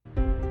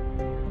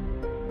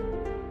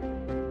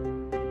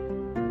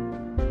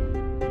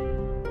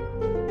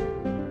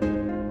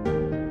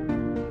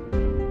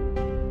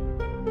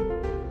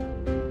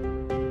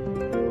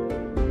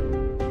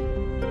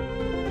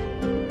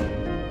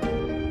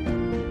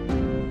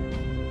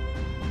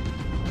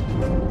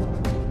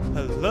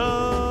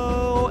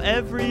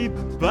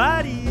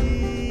everybody!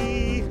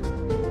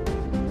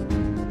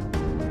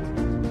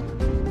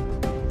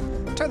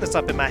 Turn this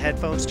up in my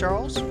headphones,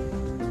 Charles.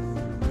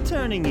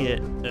 Turning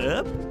it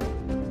up.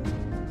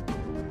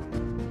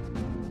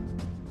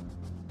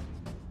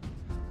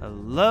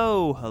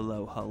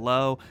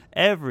 Hello,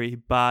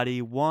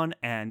 everybody, one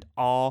and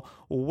all.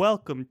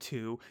 Welcome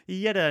to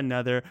yet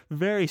another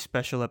very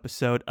special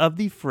episode of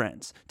the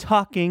Friends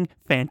Talking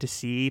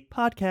Fantasy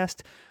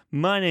podcast.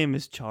 My name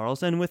is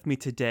Charles, and with me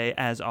today,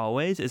 as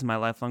always, is my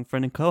lifelong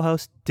friend and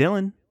co-host,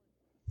 Dylan.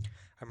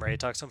 I'm ready to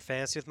talk some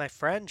fantasy with my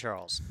friend,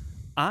 Charles.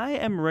 I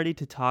am ready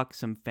to talk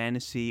some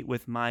fantasy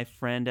with my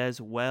friend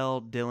as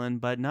well, Dylan,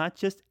 but not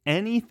just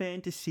any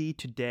fantasy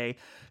today,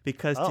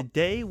 because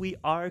today we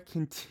are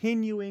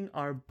continuing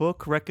our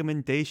book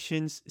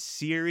recommendations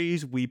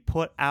series. We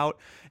put out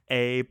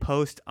a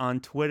post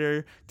on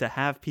Twitter to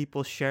have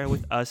people share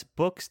with us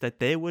books that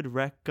they would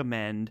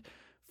recommend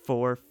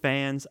for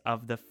fans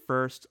of the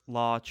First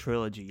Law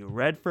trilogy. You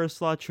read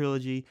First Law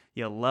trilogy,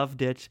 you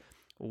loved it.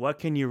 What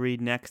can you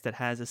read next that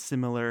has a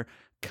similar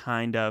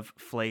kind of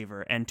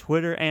flavor? And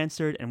Twitter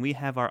answered, and we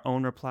have our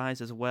own replies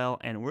as well,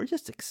 and we're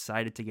just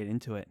excited to get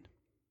into it.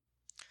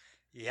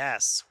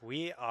 Yes,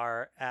 we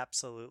are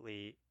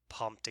absolutely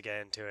pumped to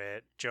get into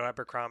it. Joe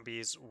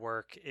Abercrombie's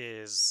work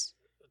is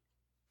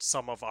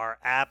some of our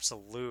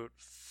absolute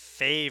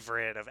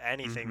favorite of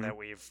anything that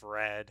we've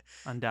read.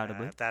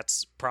 Undoubtedly.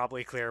 That's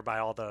probably clear by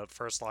all the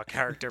First Law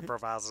character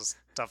profiles and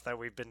stuff that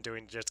we've been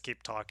doing to just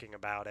keep talking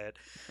about it.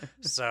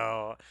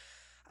 So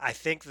I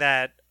think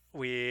that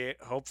we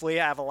hopefully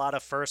have a lot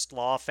of First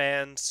Law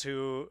fans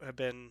who have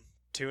been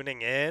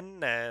tuning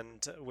in,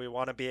 and we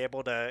want to be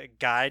able to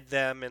guide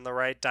them in the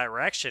right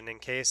direction in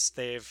case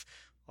they've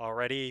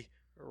already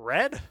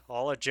read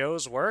all of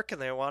Joe's work and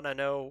they want to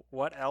know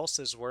what else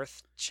is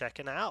worth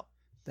checking out.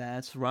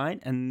 That's right,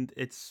 and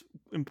it's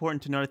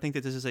important to note, I think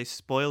that this is a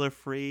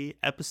spoiler-free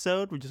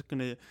episode. We're just going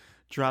to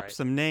drop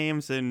some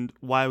names and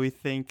why we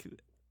think,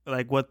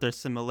 like, what their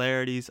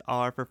similarities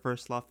are for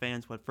First Law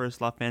fans, what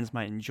First Law fans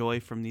might enjoy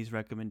from these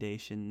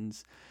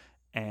recommendations.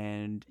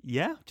 And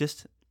yeah,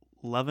 just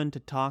loving to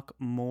talk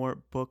more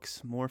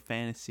books, more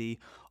fantasy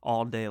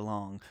all day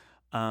long.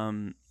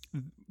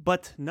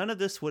 But none of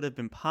this would have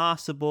been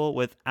possible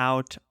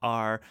without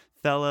our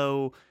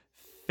fellow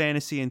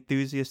fantasy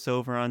enthusiasts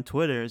over on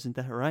Twitter. Isn't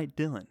that right,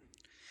 Dylan?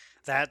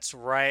 That's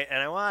right.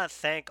 And I want to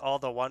thank all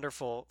the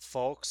wonderful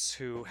folks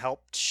who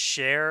helped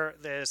share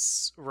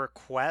this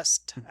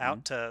request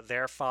out to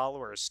their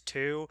followers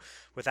too.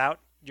 Without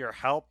your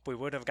help, we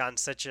wouldn't have gotten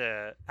such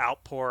a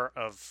outpour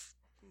of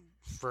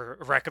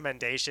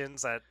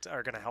recommendations that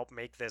are going to help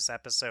make this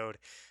episode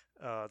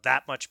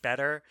that much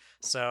better.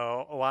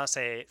 So I want to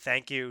say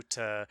thank you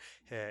to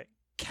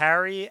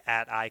Carrie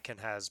at I Can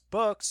Has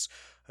Books.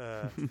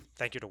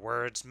 Thank you to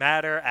Words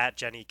Matter at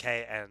Jenny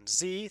K and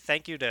Z.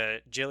 Thank you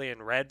to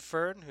Jillian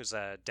Redfern, who's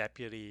a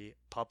deputy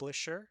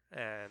publisher,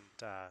 and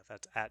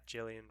that's at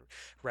Jillian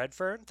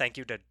Redfern. Thank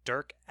you to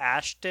Dirk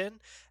Ashton,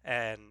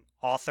 an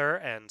author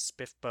and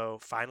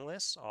Spiffbo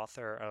finalist,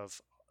 author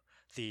of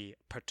the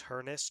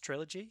Paternus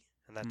trilogy,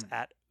 and that's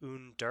at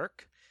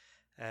Dirk.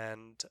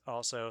 And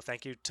also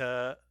thank you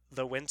to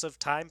the Winds of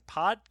Time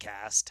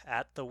podcast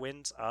at the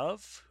Winds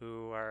of,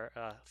 who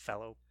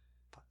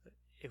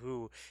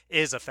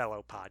is a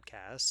fellow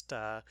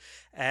podcast.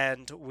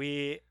 And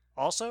we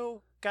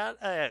also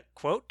got a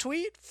quote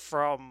tweet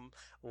from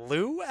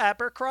Lou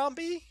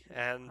Abercrombie,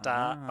 and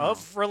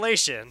of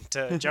relation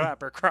to Joe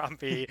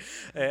Abercrombie.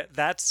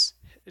 That's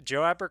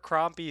Joe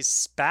Abercrombie's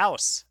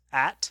spouse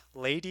at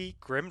Lady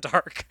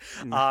Grimdark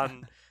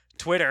on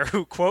Twitter,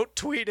 who quote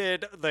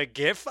tweeted the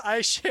GIF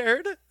I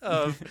shared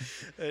of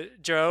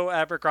Joe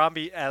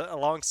Abercrombie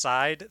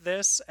alongside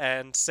this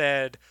and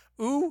said,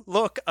 "Ooh,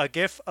 look, a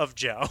GIF of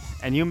Joe."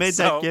 And you made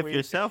that GIF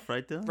yourself,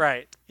 right, Dylan?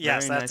 Right.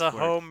 Yes, Very that's nice a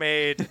work.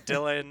 homemade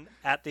Dylan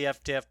at the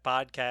FTF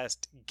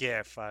podcast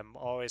GIF. I'm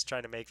always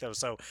trying to make those.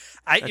 So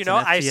That's an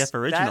FTF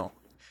original.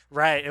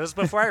 Right. It was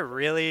before I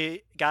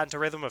really got into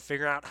rhythm of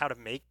figuring out how to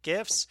make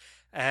GIFs.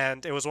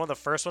 And it was one of the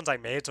first ones I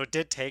made, so it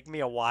did take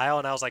me a while.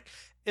 And I was like,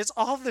 is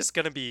all of this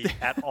going to be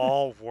at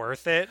all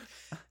worth it?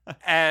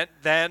 And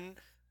then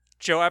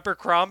Joe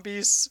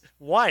Abercrombie's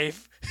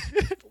wife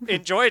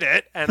enjoyed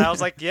it, and I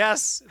was like,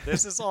 yes,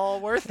 this is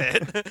all worth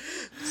it.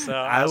 So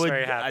I was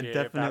very happy. I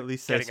definitely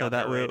say so.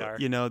 That way, radar.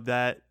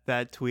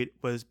 that tweet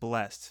was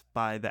blessed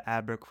by the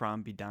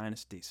Abercrombie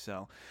dynasty.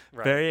 So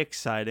very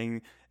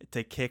exciting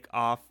to kick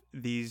off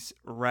these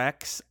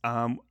recs.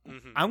 I'm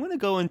going to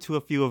go into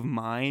a few of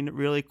mine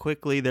really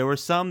quickly. There were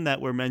some that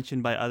were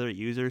mentioned by other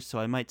users, so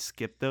I might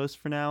skip those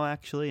for now,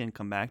 actually, and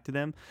come back to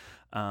them.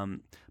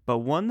 But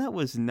one that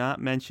was not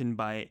mentioned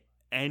by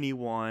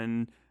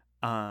anyone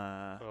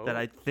that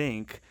I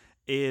think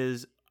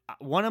is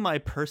one of my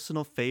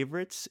personal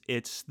favorites.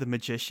 It's The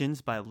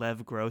Magicians by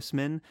Lev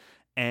Grossman.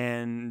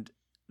 And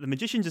the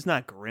Magicians is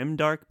not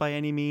grimdark by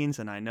any means,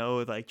 and I know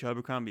like Joe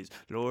Abercrombie's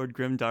Lord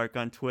Grimdark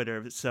on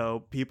Twitter,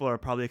 so people are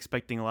probably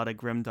expecting a lot of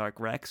grimdark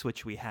Rex,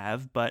 which we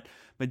have, but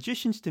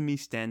Magicians to me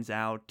stands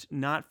out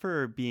not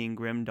for being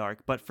grimdark,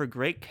 but for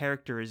great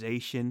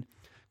characterization,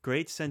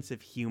 great sense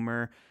of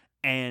humor,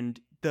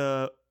 and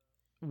the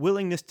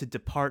willingness to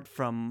depart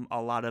from a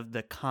lot of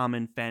the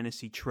common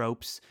fantasy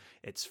tropes.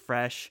 It's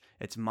fresh,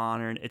 it's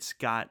modern, it's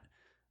got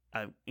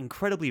an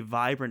incredibly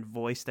vibrant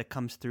voice that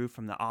comes through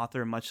from the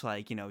author, much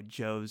like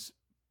Joe's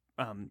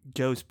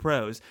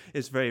prose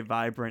is very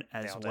vibrant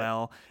as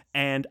well.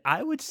 And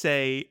I would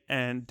say,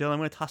 and Dylan, I'm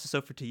going to toss this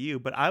over to you,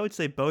 but I would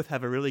say both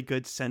have a really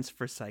good sense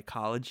for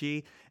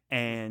psychology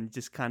and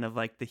just kind of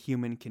like the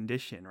human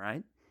condition,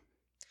 right?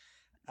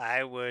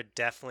 I would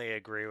definitely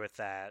agree with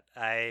that.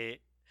 I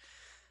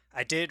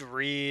did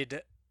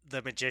read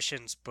The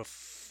Magicians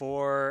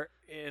before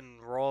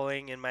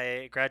enrolling in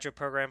my graduate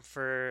program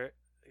for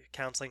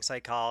counseling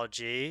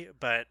psychology,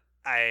 but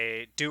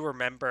I do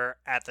remember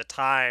at the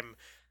time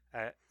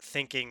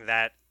thinking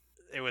that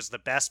it was the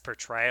best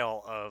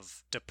portrayal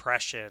of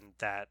depression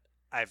that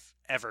I've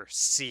ever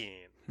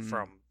seen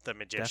from The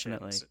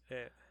Magicians.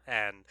 Definitely.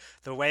 And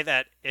the way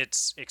that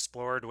it's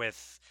explored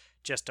with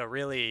just a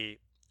really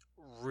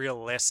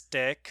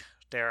realistic,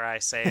 dare I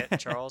say it,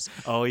 Charles,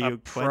 Oh, you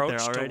went there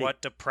approach to already.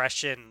 what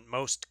depression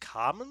most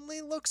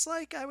commonly looks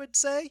like, I would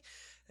say,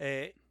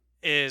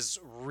 is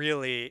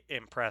really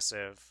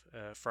impressive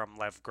from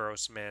Lev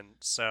Grossman.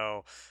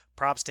 So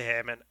props to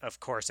him. And of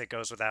course, it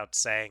goes without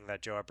saying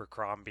that Joe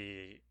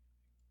Abercrombie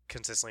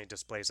consistently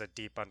displays a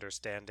deep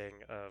understanding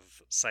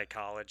of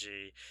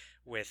psychology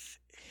with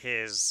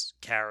his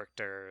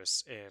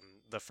characters in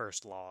the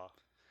First Law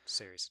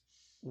series.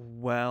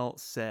 Well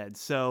said.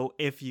 So,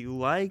 if you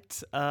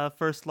liked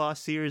First Law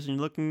series and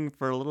you're looking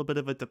for a little bit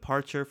of a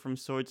departure from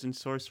Swords and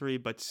Sorcery,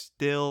 but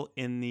still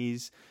in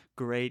these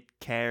great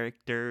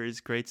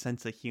characters, great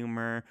sense of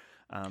humor,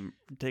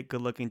 take a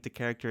good look into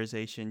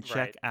characterization,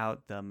 check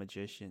out The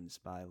Magicians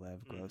by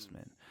Lev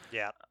Grossman.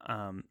 Yeah.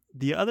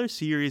 The other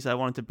series I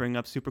wanted to bring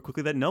up super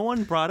quickly that no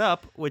one brought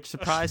up, which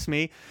surprised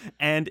me,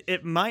 and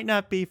it might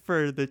not be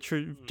for the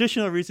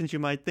traditional reasons you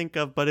might think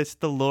of, but it's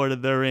The Lord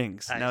of the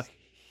Rings. Now,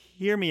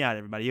 hear me out,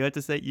 everybody. You have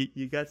to say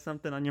you got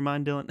something on your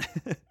mind, Dylan?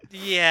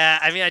 Yeah,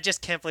 I mean, I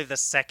just can't believe the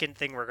second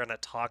thing we're going to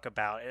talk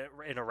about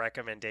in a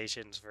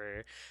recommendations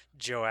for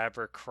Joe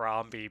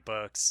Abercrombie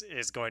books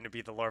is going to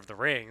be The Lord of the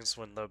Rings.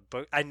 When the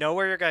book, I know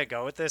where you're going to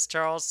go with this,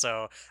 Charles,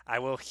 so I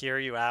will hear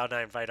you out, and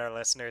I invite our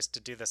listeners to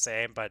do the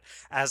same. But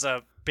as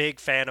a big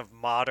fan of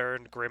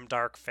modern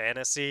grimdark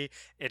fantasy,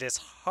 it is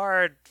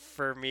hard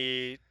for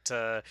me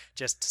to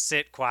just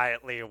sit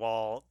quietly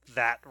while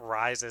that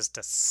rises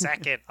to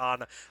second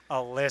on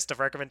a list of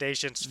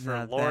recommendations for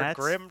Now, Lord that's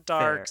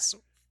Grimdark's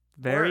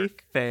Very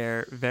work.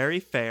 fair, very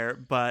fair.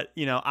 But,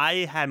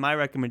 I had my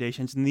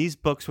recommendations, and these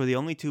books were the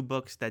only two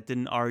books that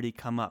didn't already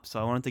come up, so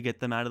I wanted to get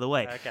them out of the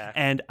way. Okay.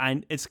 And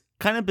it's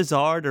kind of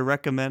bizarre to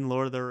recommend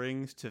Lord of the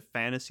Rings to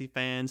fantasy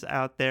fans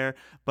out there,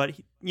 but,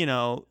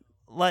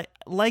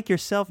 like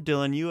yourself,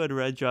 Dylan, you had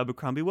read Joe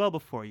Abercrombie well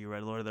before you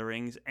read Lord of the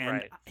Rings,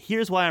 and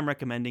here's why I'm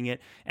recommending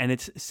it, and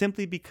it's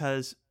simply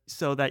because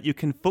so that you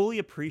can fully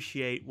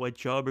appreciate what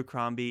Joe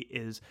Abercrombie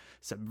is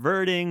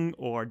subverting,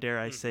 or dare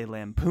I say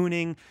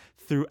lampooning,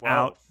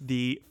 throughout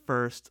the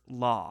First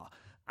Law.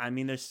 I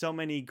mean, there's so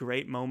many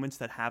great moments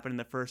that happen in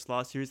the First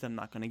Law series that I'm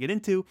not going to get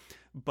into,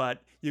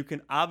 but you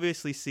can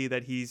obviously see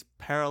that he's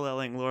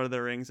paralleling Lord of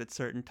the Rings at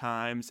certain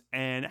times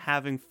and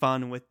having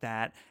fun with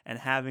that and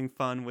having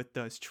fun with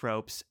those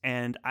tropes.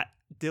 And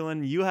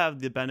Dylan, you have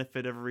the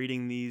benefit of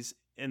reading these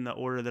in the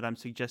order that I'm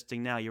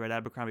suggesting now. You read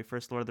Abercrombie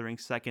first, Lord of the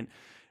Rings second.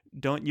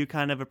 Don't you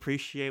kind of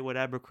appreciate what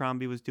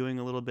Abercrombie was doing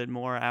a little bit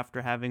more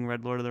after having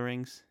read Lord of the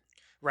Rings?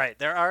 Right.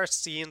 There are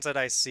scenes that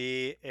I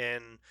see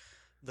in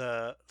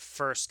the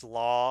First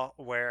Law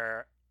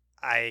where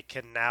I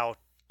can now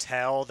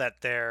tell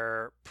that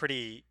they're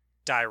pretty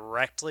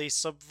directly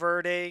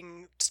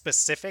subverting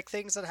specific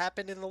things that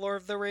happened in the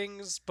Lord of the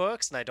Rings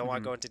books, and I don't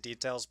want to go into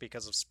details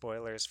because of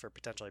spoilers for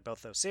potentially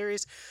both those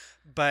series,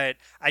 but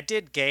I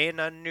did gain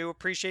a new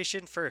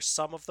appreciation for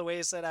some of the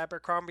ways that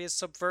Abercrombie is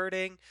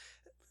subverting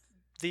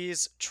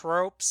these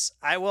tropes.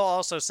 I will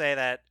also say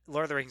that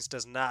Lord of the Rings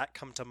does not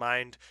come to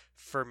mind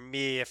for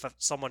me if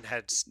someone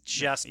had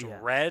just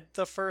read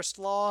the First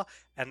Law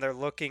and they're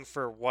looking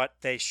for what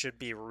they should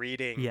be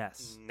reading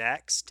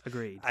next.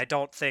 Agreed. I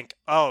don't think,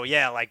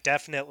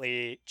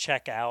 definitely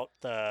check out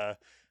the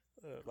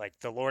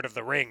Lord of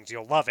the Rings.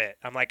 You'll love it.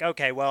 I'm like,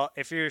 okay, well,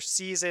 if you're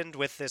seasoned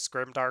with this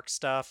grimdark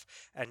stuff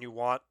and you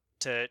want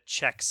to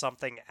check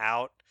something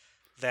out,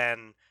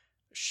 then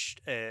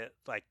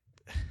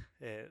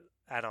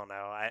I don't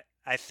know.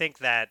 I think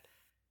that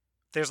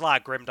there's a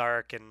lot of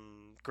grimdark and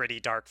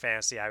gritty dark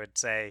fantasy. I would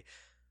say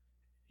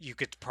you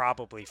could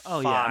probably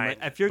find.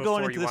 If you're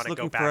going into you this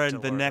looking for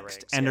the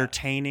next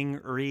entertaining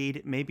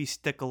read, maybe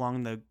stick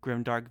along the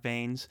grimdark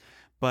veins.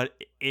 But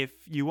if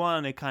you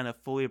want to kind of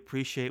fully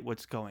appreciate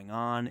what's going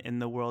on in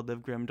the world of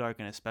grimdark,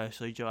 and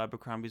especially Joe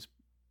Abercrombie's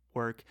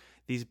work,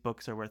 these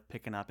books are worth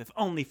picking up, if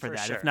only for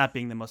that, sure. if not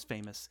being the most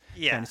famous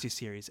fantasy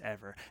series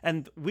ever.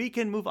 And we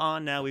can move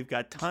on now. We've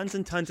got tons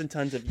and tons and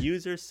tons of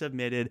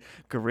user-submitted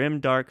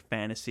grimdark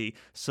fantasy.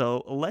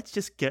 So let's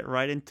just get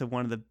right into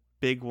one of the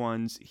big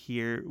ones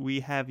here. We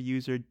have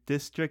user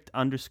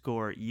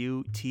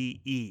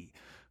district_UTE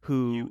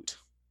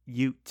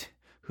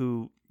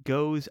who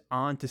goes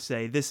on to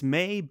say, this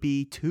may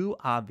be too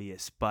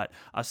obvious, but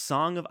A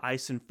Song of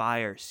Ice and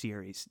Fire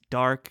series,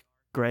 dark,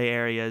 gray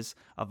areas,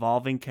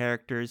 evolving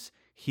characters,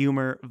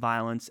 humor,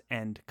 violence,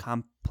 and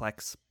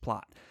complex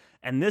plot.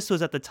 And this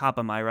was at the top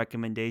of my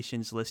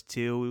recommendations list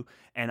too,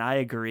 and I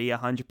agree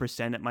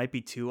 100%. It might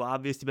be too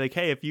obvious to be like,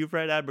 hey, if you've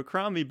read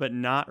Abercrombie but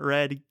not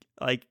read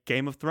like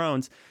Game of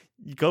Thrones,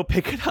 go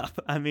pick it up.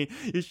 I mean,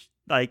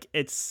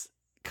 it's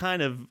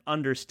kind of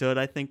understood,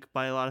 I think,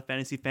 by a lot of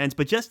fantasy fans.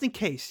 But just in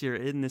case you're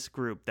in this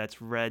group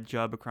that's read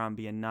Joe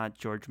Abercrombie and not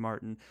George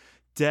Martin,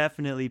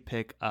 definitely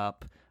pick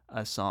up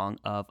A Song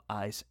of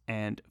Ice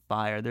and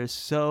Fire. There's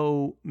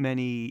so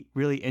many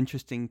really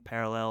interesting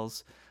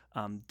parallels.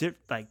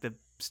 Like the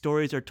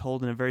stories are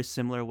told in a very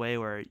similar way,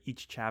 where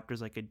each chapter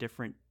is like a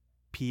different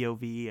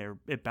POV, or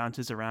it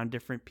bounces around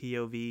different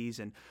POVs,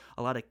 and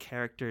a lot of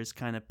characters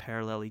kind of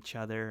parallel each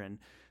other, and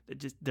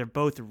they're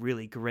both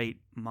really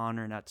great,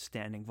 modern,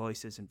 outstanding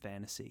voices in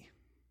fantasy.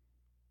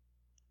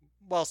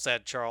 Well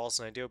said, Charles,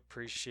 and I do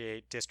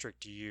appreciate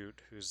District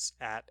Ute, who's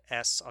at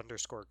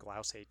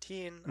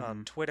S_Glouse18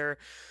 on Twitter,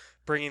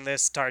 bringing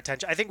this to our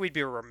attention. I think we'd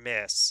be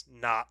remiss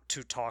not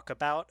to talk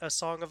about A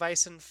Song of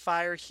Ice and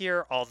Fire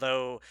here,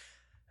 although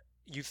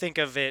you think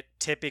of it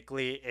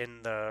typically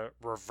in the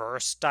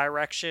reverse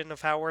direction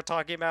of how we're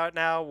talking about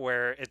now,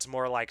 where it's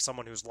more like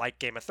someone who's liked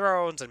Game of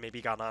Thrones and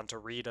maybe gone on to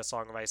read A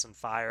Song of Ice and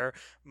Fire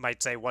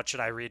might say, what should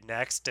I read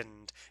next?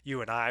 And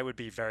you and I would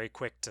be very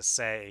quick to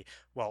say,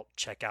 well,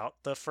 check out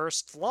The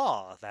First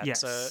Law.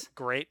 That's a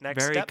great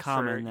next very step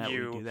common for that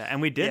you. We do that.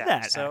 And we did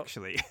that,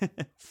 actually.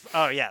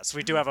 Oh, yes.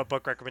 We do have a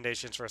book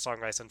recommendations for A Song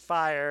of Ice and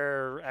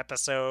Fire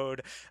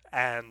episode,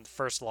 and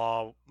First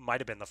Law might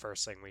have been the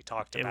first thing we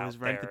talked about. It was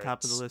right at the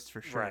top of the list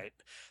for sure. Right.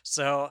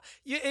 So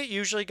it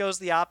usually goes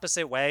the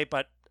opposite way,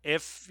 but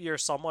if you're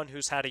someone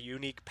who's had a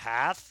unique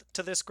path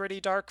to this gritty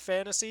dark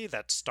fantasy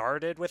that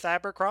started with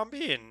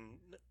Abercrombie and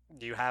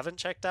you haven't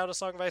checked out A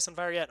Song of Ice and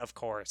Fire yet, of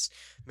course,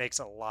 makes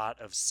a lot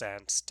of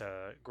sense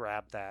to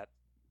grab that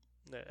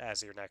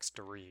as your next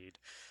read.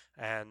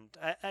 And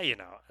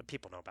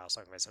people know about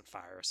Song of Ice and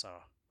Fire, so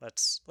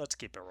let's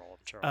keep it rolling,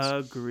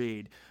 Charles.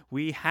 Agreed.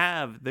 We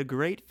have the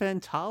great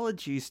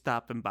Fantology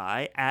stopping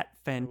by at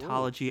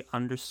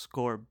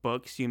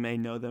Fantology_books. You may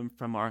know them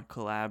from our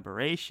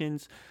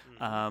collaborations.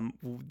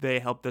 They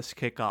helped us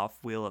kick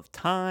off Wheel of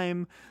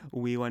Time.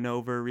 We went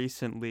over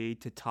recently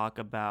to talk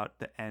about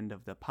the end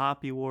of the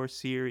Poppy War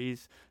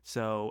series.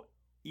 So,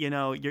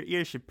 your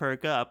ears should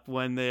perk up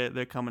when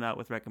they're coming out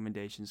with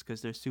recommendations,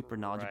 because they're super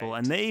knowledgeable,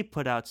 and they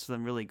put out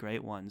some really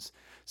great ones.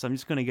 So I'm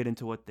just going to get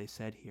into what they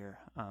said here.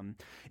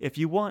 If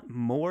you want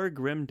more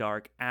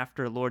grimdark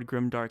after Lord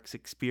Grimdark's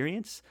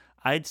experience,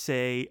 I'd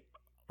say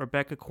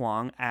Rebecca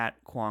Kwong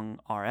at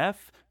KwongRF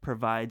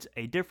provides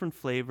a different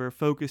flavor,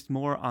 focused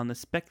more on the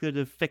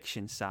speculative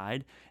fiction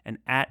side, and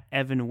at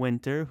Evan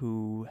Winter,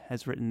 who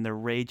has written The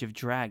Rage of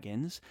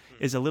Dragons,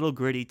 is a little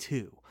gritty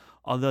too,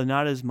 although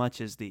not as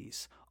much as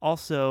these.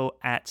 Also,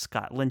 at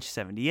Scott Lynch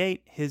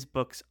 78, his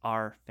books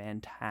are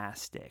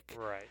fantastic.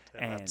 Right,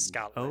 and that's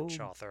Scott Lynch,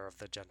 author of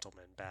the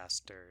Gentleman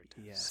Bastard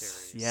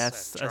series.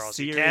 Yes, Charles, a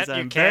series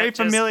I'm very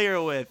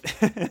familiar with.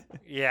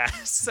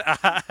 Yes.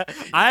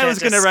 I was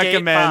going to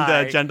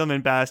recommend Gentleman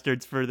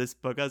Bastards for this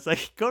book. I was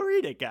like, go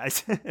read it,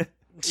 guys. Even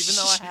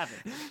though I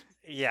haven't.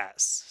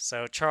 Yes.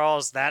 So,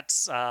 Charles,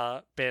 that's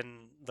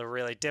been the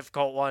really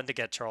difficult one to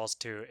get Charles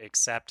to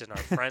accept in our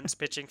Friends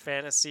Pitching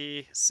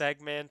Fantasy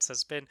segments,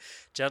 has been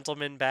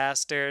Gentleman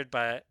Bastard.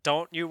 But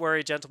don't you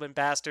worry, Gentleman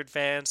Bastard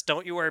fans.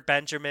 Don't you worry,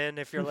 Benjamin,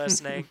 if you're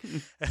listening.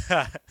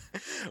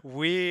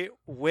 We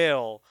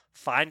will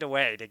find a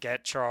way to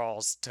get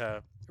Charles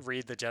to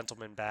read the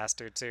Gentleman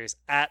Bastard series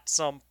at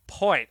some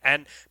point.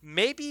 And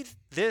maybe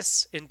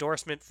this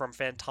endorsement from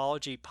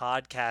Fantology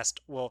Podcast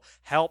will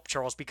help,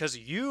 Charles, because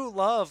you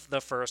love The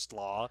First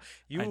Law.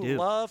 You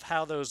love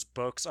how those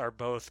books are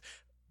both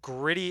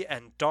gritty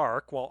and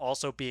dark while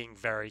also being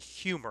very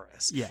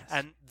humorous. Yes.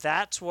 And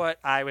that's what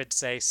I would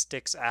say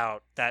sticks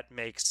out, that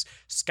makes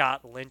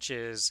Scott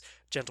Lynch's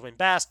Gentleman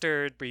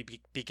Bastard,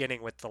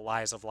 beginning with The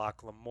Lies of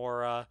Locke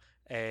Lamora,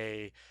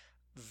 a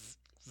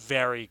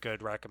very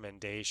good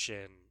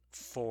recommendation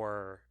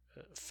for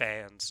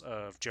fans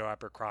of Joe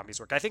Abercrombie's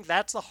work. I think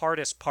that's the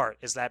hardest part,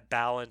 is that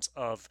balance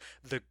of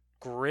the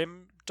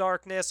grim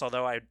darkness,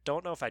 although I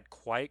don't know if I'd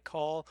quite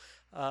call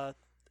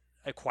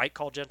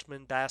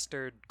Gentleman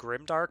Bastard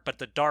grimdark, but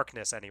the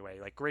darkness anyway,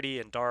 like gritty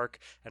and dark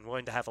and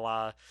willing to have a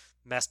lot of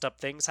messed up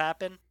things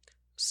happen.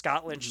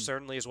 Scott Lynch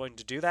certainly is willing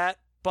to do that,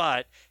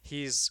 but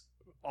he's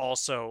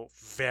also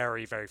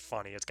very, very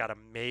funny. It's got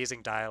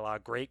amazing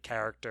dialogue, great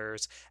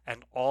characters,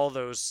 and all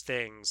those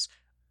things,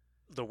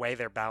 the way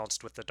they're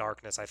balanced with the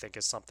darkness, I think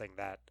is something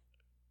that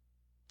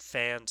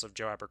fans of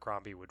Joe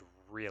Abercrombie would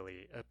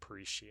really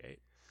appreciate.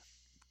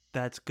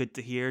 That's good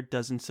to hear.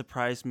 Doesn't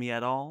surprise me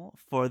at all.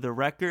 For the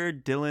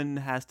record, Dylan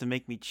has to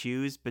make me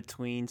choose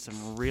between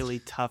some really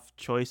tough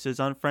choices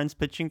on Friends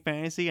Pitching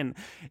Fantasy, and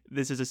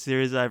this is a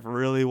series I've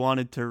really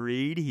wanted to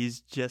read. He's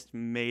just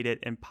made it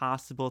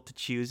impossible to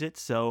choose it,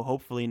 so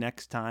hopefully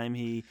next time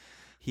he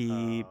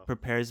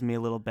prepares me a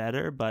little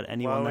better, but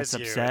anyone that's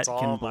upset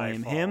can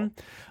blame him.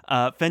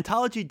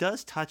 Fantology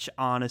does touch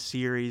on a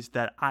series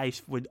that I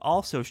would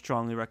also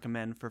strongly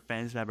recommend for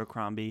fans of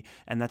Abercrombie,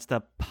 and that's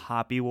the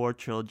Poppy War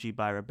trilogy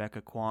by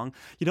Rebecca Kuang.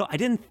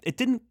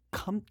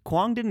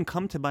 Kuang didn't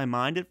come to my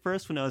mind at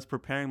first when I was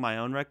preparing my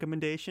own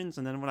recommendations,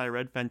 and then when I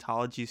read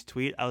Fantology's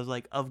tweet, I was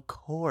like, of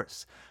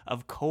course,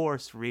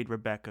 read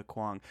Rebecca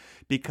Kuang,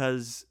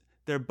 because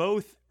they're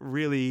both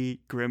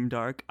really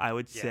grimdark, I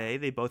would say.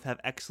 They both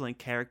have excellent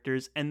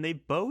characters, and they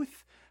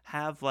both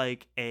have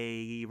like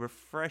a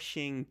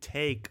refreshing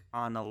take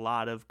on a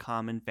lot of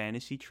common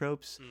fantasy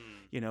tropes.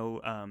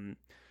 Rin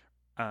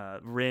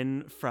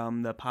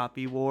from the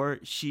Poppy War,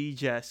 she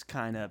just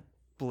kind of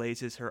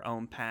blazes her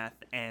own path,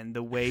 and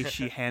the way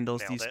she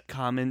handles these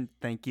common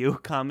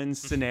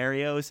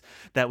scenarios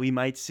that we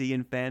might see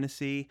in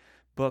fantasy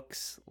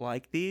books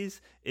like these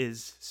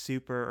is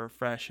super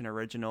fresh and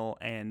original.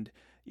 And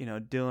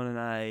Dylan and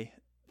I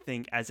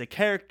think as a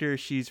character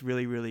she's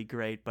really, really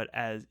great, but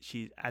as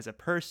a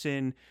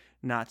person,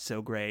 not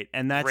so great.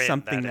 And that's Rin,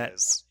 something that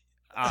is.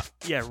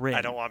 Rin.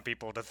 I don't want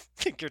people to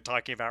think you're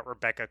talking about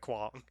Rebecca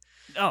Kuang.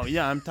 Oh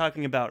yeah, I'm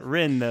talking about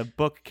Rin, the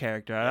book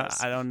character.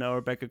 Yes. I don't know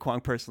Rebecca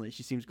Kuang personally.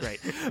 She seems great,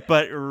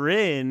 but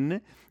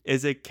Rin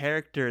is a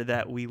character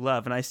that we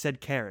love, and I said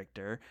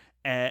character.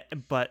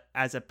 But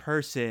as a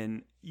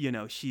person,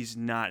 she's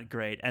not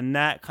great. And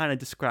that kind of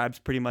describes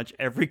pretty much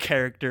every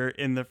character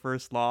in the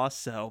first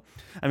Lost. So,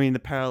 I mean, the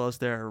parallels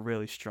there are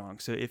really strong.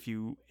 So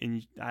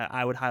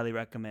I would highly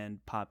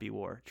recommend Poppy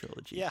War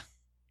trilogy. Yeah.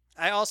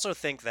 I also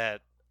think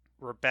that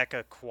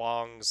Rebecca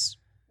Kuang's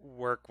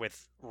work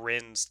with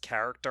Rin's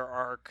character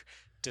arc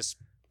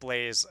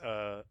displays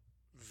a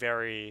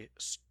very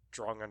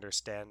strong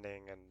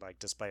understanding and like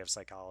display of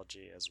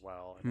psychology as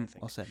well. And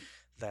I think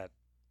that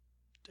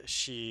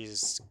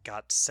she's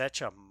got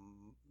such a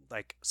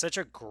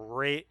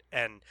great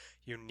and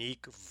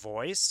unique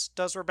voice,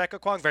 does Rebecca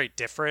Kuang. Very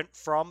different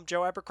from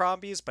Joe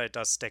Abercrombie's, but it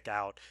does stick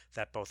out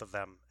that both of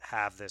them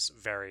have this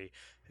very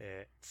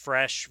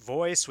fresh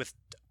voice with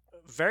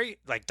very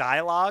like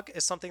dialogue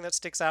is something that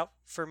sticks out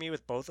for me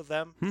with both of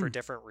them for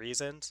different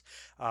reasons.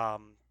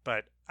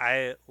 But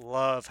I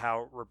love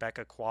how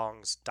Rebecca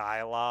Kuang's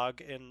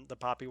dialogue in the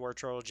Poppy War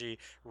trilogy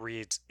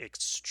reads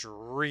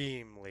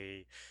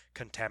extremely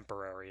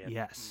contemporary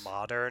and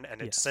modern,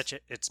 and it's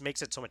it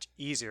makes it so much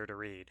easier to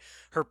read.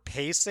 Her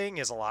pacing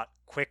is a lot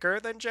quicker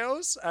than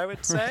Joe's, I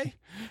would say.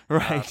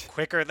 Right.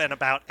 Quicker than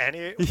about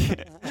any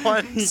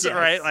one's,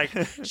 right? Like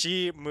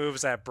she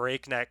moves at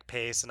breakneck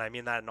pace, and I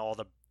mean that in all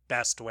the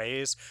best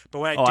ways. But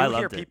when I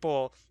hear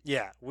people,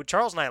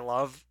 Charles and I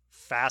love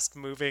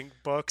fast-moving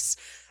books.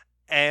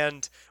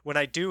 And when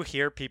I do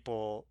hear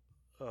people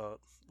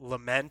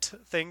lament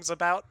things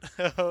about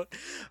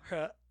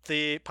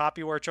the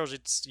Poppy War trilogy,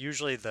 it's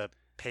usually the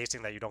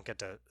pacing that you don't get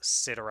to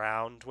sit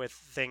around with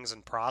things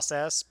and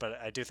process. But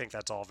I do think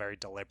that's all very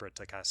deliberate,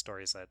 the kind of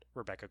stories that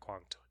Rebecca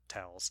Kuang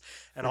tells.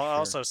 And I'll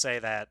also say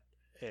that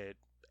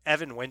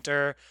Evan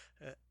Winter,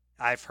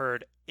 I've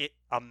heard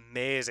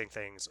amazing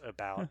things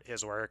about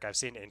his work. I've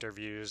seen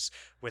interviews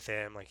with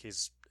him, like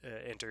he's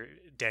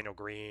Daniel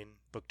Green,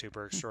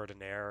 booktuber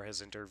extraordinaire,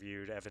 has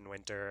interviewed Evan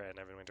Winter, and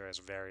Evan Winter has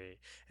very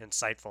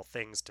insightful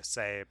things to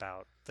say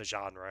about the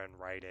genre and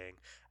writing.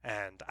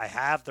 And I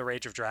have The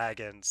Rage of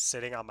Dragons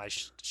sitting on my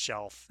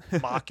shelf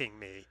mocking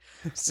me.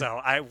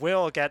 So I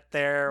will get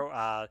there.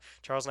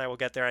 Charles and I will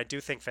get there. I do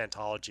think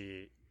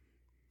Fantology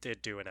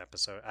did do an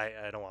episode.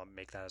 I don't want to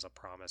make that as a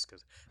promise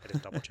because I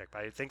didn't double check,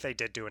 but I think they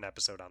did do an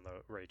episode on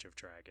The Rage of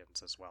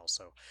Dragons as well.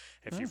 So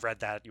if you've read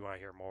that, you want to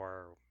hear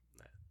more,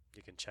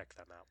 you can check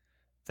them out.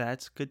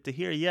 That's good to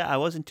hear. Yeah, I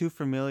wasn't too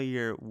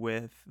familiar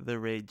with The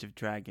Rage of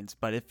Dragons,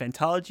 but if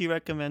Fantology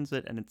recommends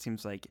it and it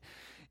seems like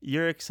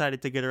you're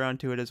excited to get around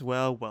to it as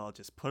well, well,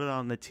 just put it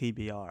on the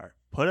TBR.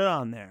 Put it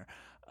on there.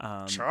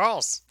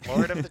 Charles,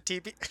 Lord of the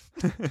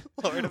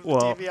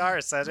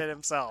TBR, said it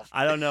himself.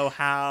 I don't know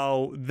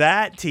how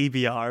that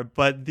TBR,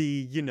 but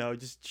the,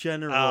 just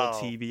general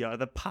TBR,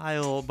 the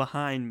pile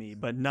behind me,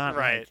 but not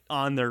like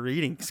on the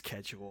reading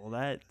schedule.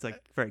 That's like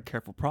a very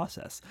careful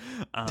process.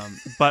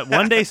 But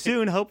one day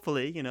soon,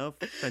 hopefully,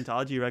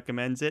 Fantology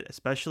recommends it,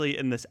 especially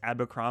in this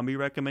Abercrombie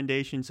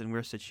recommendations, and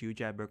we're such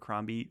huge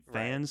Abercrombie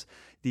fans.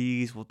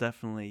 These will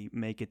definitely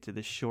make it to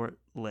the short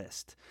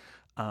list.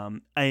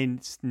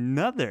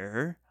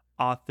 Another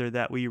author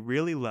that we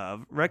really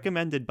love,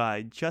 recommended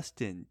by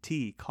Justin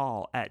T.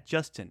 Call at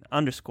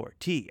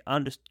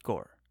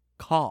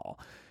Justin_T_Call.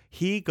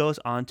 he goes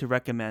on to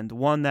recommend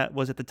one that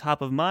was at the top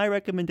of my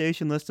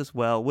recommendation list as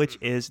well, which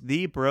is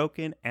the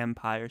Broken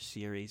Empire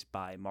series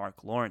by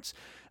Mark Lawrence.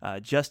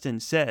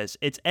 Justin says,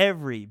 it's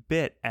every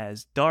bit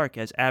as dark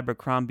as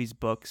Abercrombie's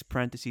books,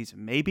 parentheses,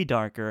 maybe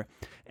darker,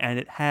 and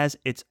it has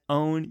its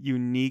own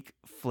unique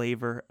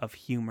flavor of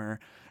humor.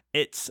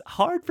 It's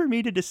hard for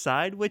me to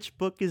decide which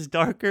book is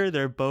darker.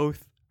 They're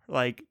both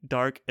like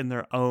dark in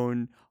their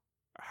own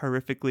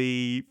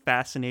horrifically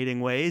fascinating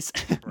ways.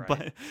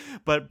 Right.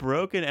 but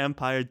Broken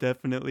Empire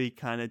definitely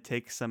kind of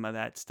takes some of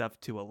that stuff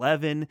to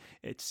 11.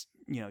 It's,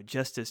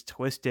 just as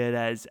twisted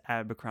as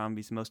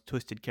Abercrombie's most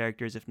twisted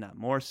characters, if not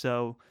more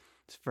so.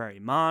 It's very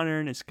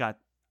modern. It's got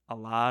a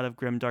lot of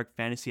grimdark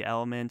fantasy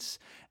elements,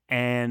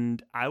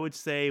 and I would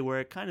say where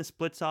it kind of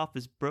splits off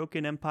is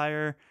Broken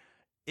Empire.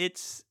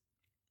 It's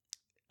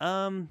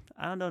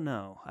I don't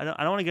know. I don't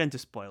want to get into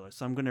spoilers,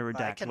 so I'm going to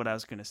redact what I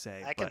was going to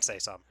say. I can say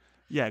some.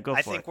 Yeah, go for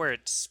it. I think where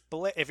it's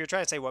split, if you're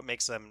trying to say what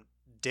makes them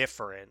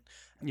different,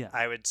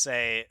 I would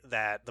say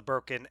that the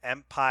Broken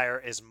Empire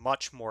is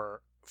much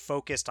more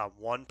focused on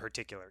one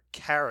particular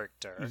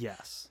character.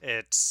 Yes.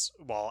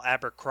 While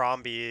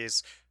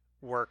Abercrombie's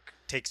work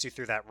takes you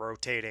through that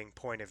rotating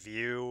point of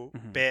view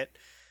bit.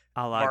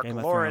 A la Game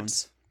of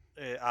Thrones.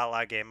 A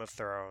la Game of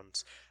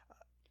Thrones.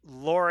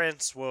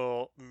 Lawrence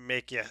will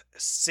make you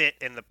sit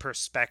in the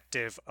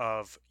perspective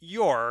of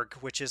Jorg,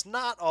 which is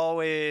not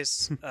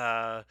always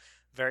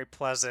very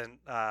pleasant.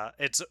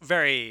 It's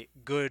very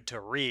good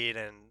to read,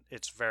 and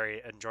it's very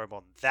enjoyable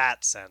in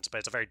that sense, but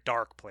it's a very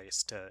dark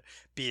place to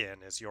be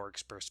in, is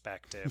Jorg's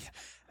perspective.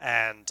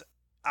 Yeah. And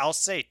I'll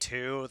say,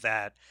 too,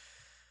 that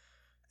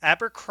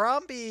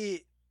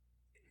Abercrombie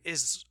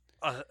is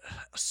a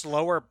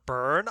slower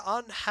burn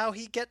on how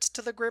he gets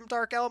to the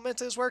grimdark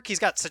elements in his work. He's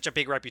got such a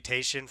big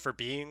reputation for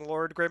being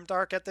Lord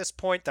Grimdark at this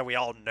point that we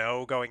all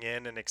know going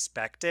in and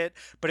expect it.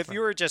 But if you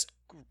were just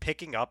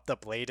picking up the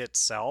Blade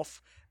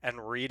itself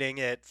and reading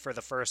it for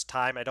the first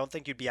time, I don't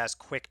think you'd be as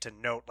quick to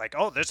note, like,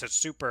 oh, this is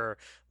super,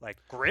 like,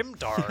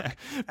 grimdark.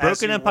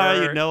 Broken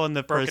Empire, you know in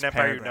the first Broken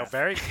Empire, paragraph. you know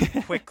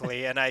very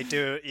quickly. And I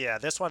do,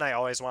 this one I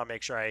always want to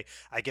make sure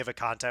I give a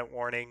content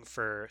warning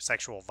for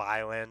sexual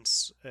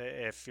violence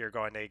if you're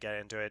going to get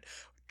into it.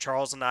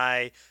 Charles and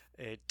I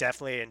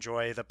definitely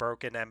enjoy the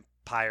Broken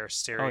Empire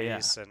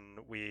series,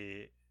 and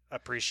we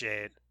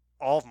appreciate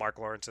all of Mark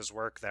Lawrence's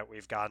work that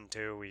we've gotten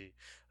to.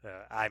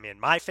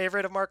 My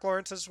favorite of Mark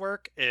Lawrence's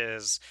work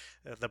is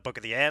the Book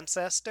of the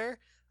Ancestor,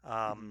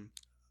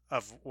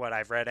 of what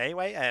I've read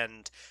anyway,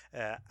 and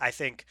I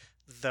think,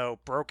 though,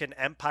 Broken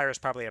Empire is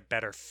probably a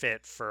better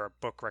fit for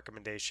book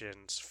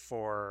recommendations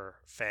for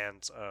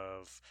fans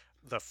of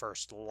The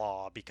First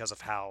Law because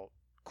of how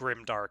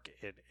grimdark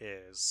it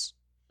is.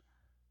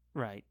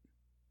 Right.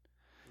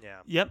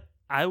 Yeah. Yep.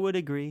 I would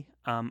agree.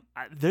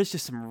 There's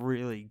just some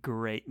really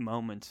great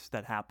moments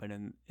that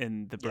happen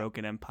in the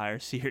Broken Empire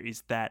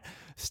series that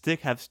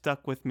have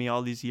stuck with me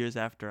all these years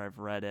after I've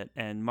read it.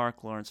 And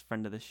Mark Lawrence,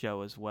 friend of the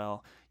show as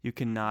well. You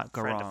cannot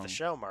go wrong. Friend of the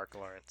show, Mark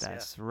Lawrence.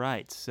 That's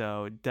right.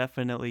 So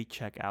definitely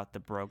check out the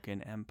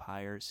Broken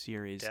Empire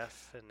series.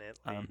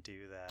 Definitely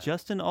do that.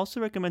 Justin also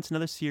recommends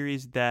another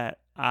series that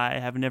I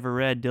have never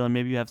read. Dylan,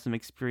 maybe you have some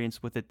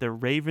experience with it. The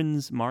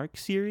Raven's Mark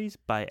series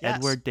by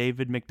Edward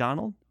David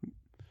McDonald.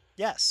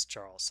 Yes,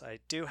 Charles, I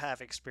do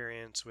have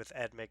experience with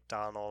Ed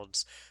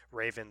McDonald's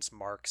Raven's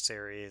Mark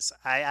series.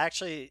 I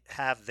actually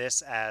have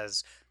this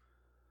as,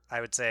 I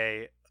would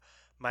say,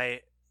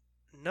 my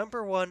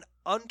number one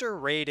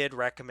underrated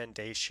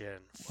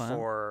recommendation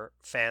for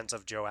fans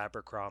of Joe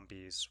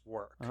Abercrombie's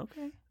work.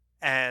 Okay.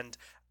 And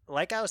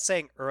like I was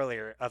saying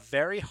earlier, a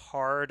very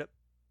hard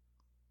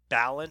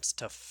balance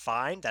to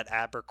find that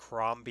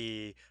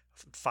Abercrombie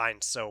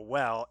finds so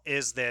well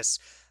is this: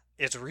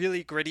 it's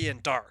really gritty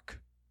and dark,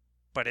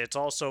 but it's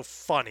also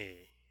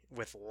funny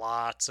with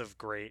lots of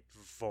great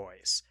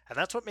voice. And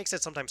that's what makes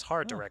it sometimes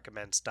hard to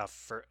recommend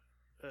stuff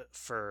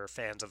for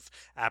fans of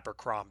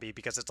Abercrombie,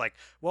 because it's like,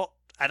 well,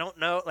 I don't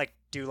know, like,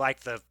 do you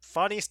like the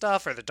funny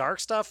stuff or the dark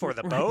stuff or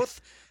the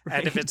both? Right.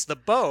 And if it's the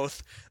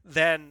both,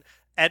 then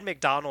Ed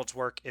McDonald's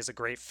work is a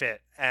great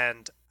fit.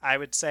 And I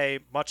would say,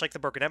 much like the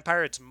Broken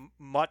Empire, it's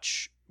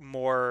much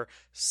more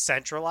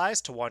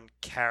centralized to one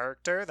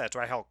character. That's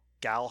Rahel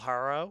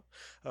Galharo,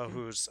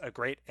 who's a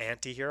great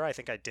anti-hero. I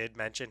think I did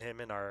mention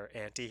him in our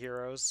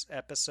anti-heroes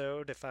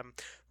episode, if I'm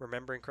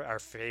remembering correctly. Our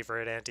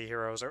favorite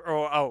anti-heroes,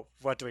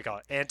 what do we call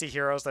it?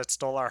 Anti-heroes that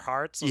stole our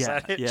hearts? Was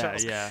that it,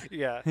 Charles?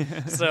 Yeah.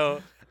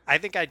 So I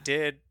think I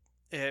did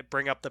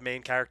bring up the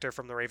main character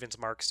from the Raven's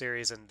Mark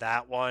series in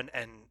that one,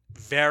 and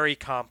very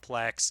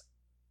complex,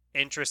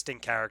 interesting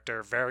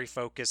character, very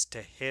focused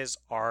to his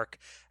arc,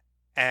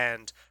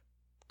 and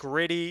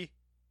gritty,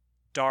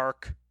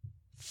 dark,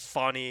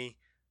 funny,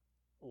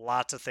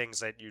 lots of things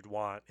that you'd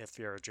want if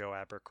you're a Joe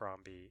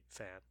Abercrombie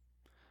fan.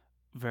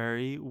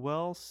 Very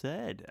well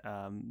said.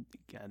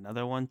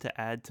 Another one to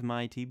add to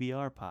my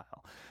TBR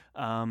pile.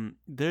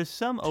 There's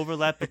some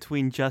overlap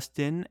between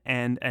Justin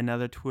and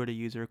another Twitter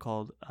user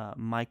called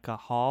Micah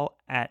Hall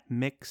at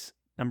Mix5,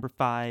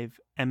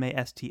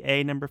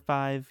 MASTA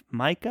 5,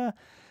 Micah.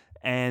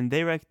 and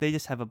they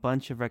just have a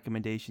bunch of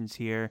recommendations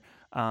here.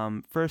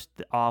 First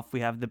off, we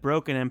have The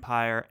Broken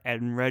Empire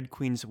and Red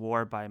Queen's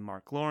War by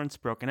Mark Lawrence.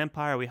 Broken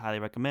Empire, we highly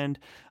recommend.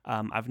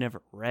 I've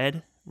never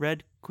read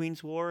Red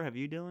Queen's War. Have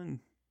you, Dylan?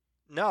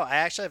 No, I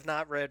actually have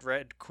not read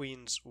Red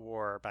Queen's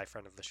War by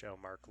friend of the show,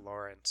 Mark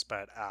Lawrence.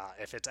 But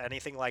if it's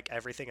anything like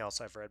everything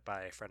else I've read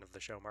by friend of the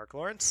show, Mark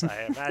Lawrence,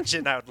 I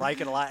imagine I would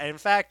like it a lot. In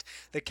fact,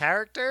 the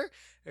character,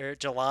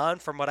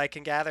 Jalan, from what I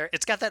can gather,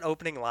 it's got that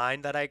opening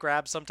line that I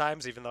grab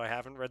sometimes, even though I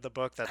haven't read the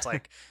book. That's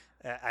like,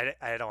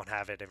 I don't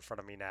have it in front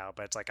of me now,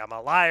 but it's like, I'm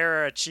a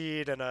liar, a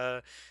cheat, and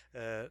a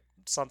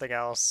something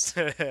else.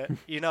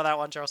 You know that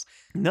one, Charles?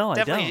 No,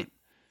 Definitely. I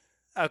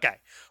don't. Okay.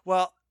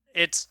 Well,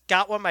 it's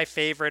got one of my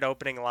favorite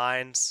opening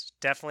lines.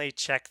 Definitely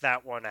check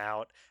that one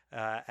out.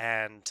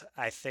 And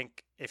I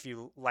think if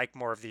you like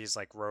more of these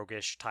like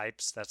roguish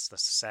types, that's the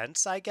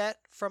sense I get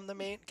from the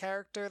main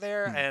character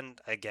there. And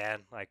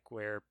again, like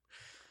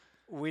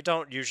we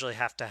don't usually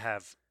have to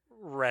have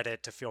read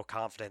it to feel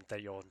confident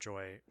that you'll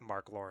enjoy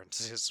Mark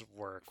Lawrence's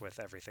work with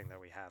everything that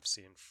we have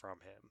seen from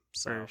him.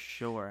 So, for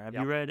sure. Have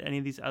yep. you read any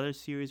of these other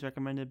series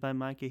recommended by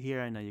Micah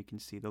here? I know you can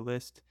see the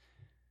list.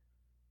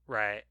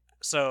 Right.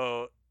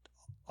 So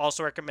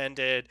also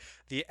recommended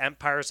The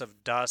Empires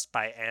of Dust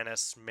by Anna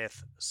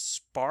Smith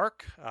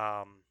Spark.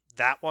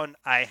 That one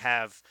I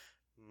have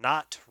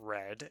not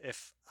read.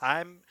 If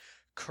I'm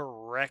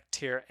correct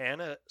here,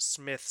 Anna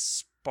Smith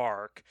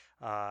Spark,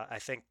 I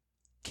think,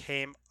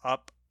 came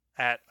up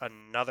at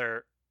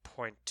another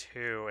point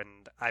too,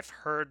 and I've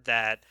heard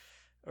that,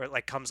 or it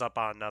like comes up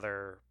on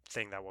another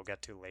thing that we'll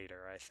get to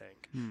later, I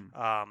think.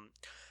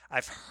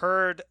 I've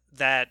heard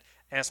that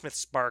Anna Smith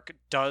Spark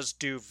does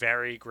do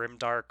very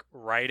grimdark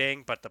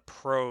writing, but the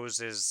prose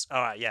is...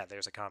 Oh, yeah,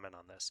 there's a comment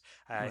on this.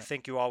 I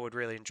think you all would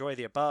really enjoy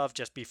the above.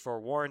 Just be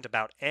forewarned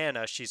about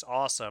Anna. She's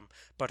awesome,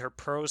 but her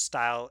prose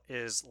style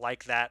is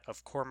like that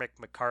of Cormac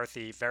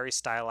McCarthy, very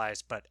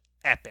stylized but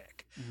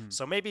epic.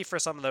 So maybe for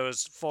some of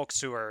those folks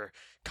who are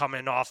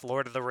coming off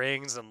Lord of the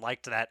Rings and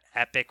liked that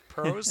epic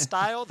prose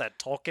style that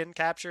Tolkien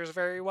captures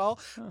very well,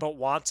 but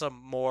wants a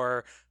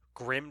more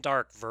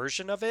grimdark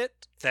version of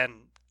it,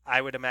 then I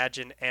would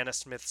imagine Anna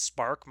Smith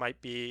Spark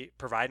might be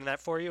providing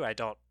that for you. I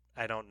don't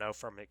know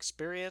from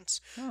experience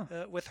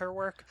with her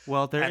work.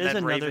 Well, there And is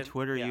then another Raven-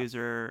 Twitter yeah.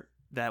 user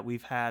that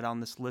we've had on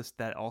this list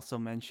that also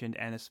mentioned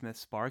Anna Smith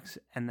Sparks,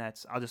 and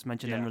that's, I'll just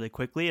mention them really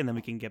quickly, and then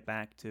we can get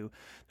back to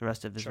the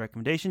rest of his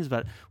recommendations.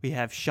 But we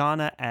have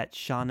Shauna at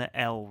Shauna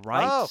L.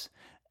 Writes.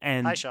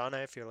 And Hi,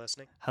 Shauna, if you're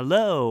listening.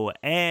 hello,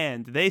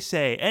 and they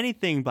say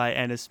anything by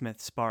Anna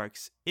Smith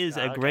Sparks is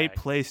a great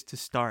place to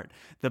start.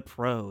 The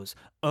prose,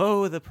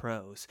 oh, the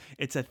prose!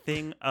 It's a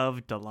thing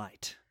of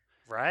delight.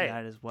 Right,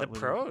 that is what the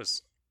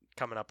prose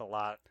coming up a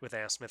lot with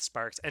Anna Smith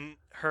Sparks, and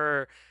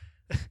her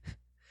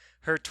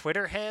her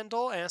Twitter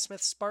handle, Anna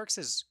Smith Sparks,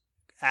 is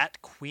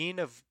at Queen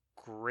of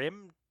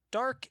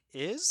Grimdark.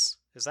 Is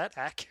that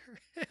accurate?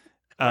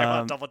 I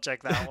want to double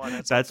check that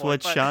one. That's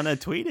what Shauna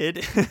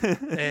tweeted.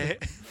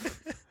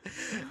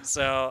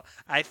 So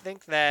I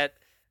think that,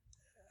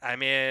 I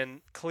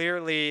mean,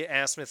 clearly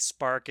Anna Smith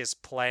Spark is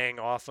playing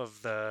off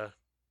of the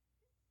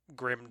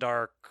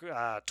Grimdark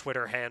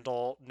Twitter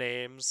handle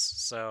names.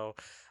 So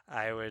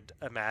I would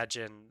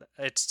imagine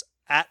it's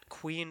at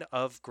Queen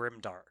of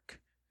Grimdark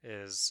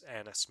is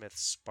Anna Smith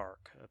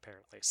Spark,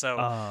 apparently. So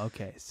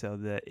okay. So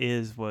the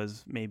is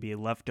was maybe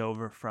left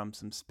over from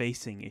some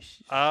spacing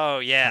issues. Oh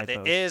yeah,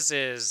 typos. the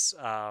is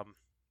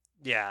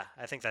yeah,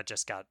 I think that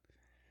just got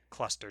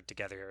clustered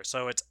together here.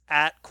 So it's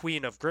at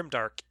Queen of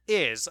Grimdark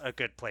is a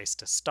good place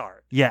to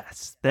start.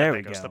 Yes, there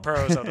we goes go. The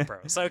pros of the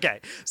pros.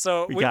 Okay,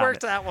 so we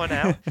worked that one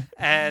out,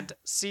 and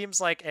seems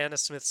like Anna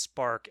Smith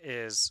Spark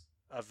is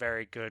a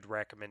very good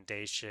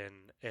recommendation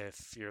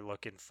if you're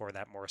looking for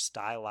that more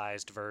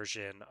stylized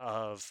version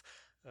of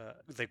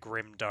the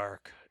grimdark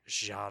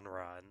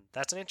genre. And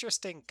that's an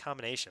interesting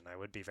combination. I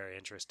would be very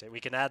interested. We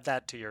can add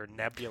that to your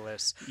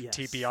nebulous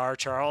TBR,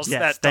 Charles.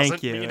 Yes, that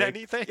doesn't mean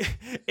anything.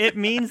 It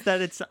means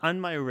that it's on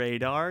my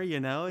radar, you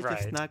know? It's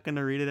just not going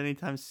to read it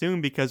anytime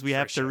soon because we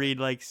have to read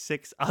like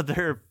 6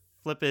 other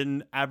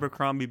flippin'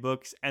 Abercrombie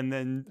books and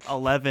then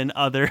 11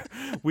 other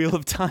Wheel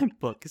of Time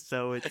books.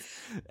 So it's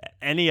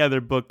any other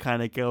book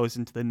kind of goes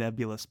into the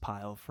nebulous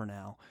pile for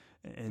now.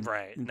 And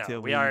No,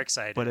 we are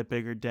excited. Put a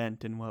bigger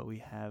dent in what we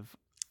have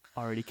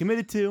already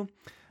committed to.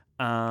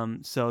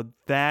 So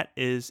that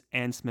is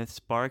Anne Smith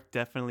Spark.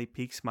 Definitely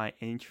piques my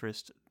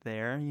interest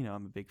there. You know,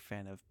 I'm a big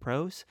fan of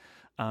prose.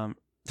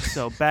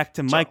 So back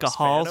to Micah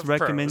Hall's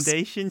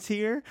recommendations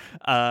here.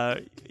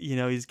 You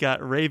know, he's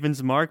got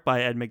Raven's Mark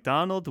by Ed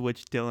McDonald,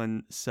 which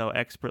Dylan so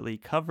expertly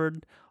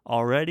covered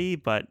already.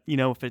 But, you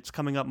know, if it's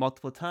coming up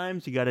multiple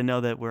times, you got to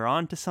know that we're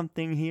on to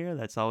something here.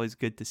 That's always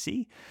good to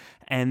see.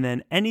 And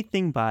then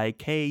anything by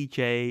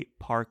K.J.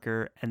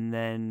 Parker. And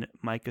then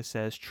Micah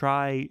says,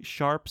 try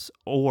Sharps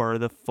or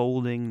The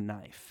Folding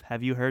Knife.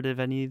 Have you heard of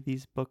any of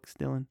these books,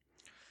 Dylan?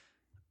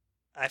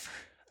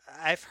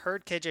 I've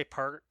heard KJ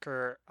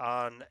Parker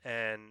on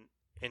an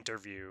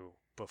interview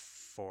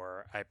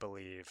before, I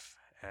believe,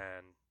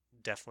 and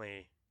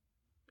definitely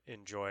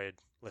enjoyed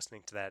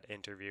listening to that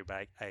interview,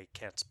 but I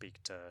can't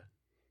speak to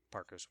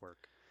Parker's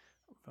work.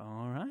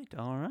 All right.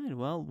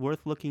 Well,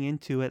 worth looking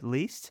into at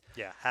least.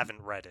 Yeah,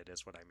 haven't read it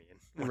is what I mean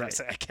when I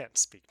say I can't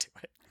speak to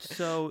it.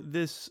 So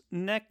this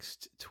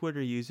next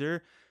Twitter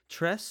user,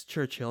 Tress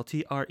Churchill,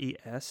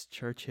 Tres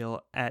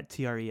Churchill at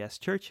Tres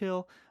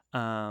Churchill,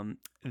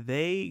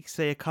 they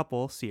say a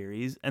couple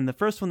series, and the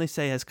first one they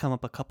say has come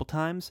up a couple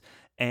times,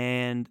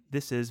 and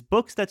this is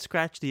Books That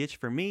Scratch the Itch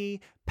for Me,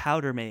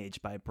 Powder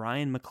Mage by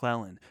Brian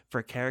McClellan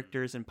for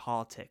characters in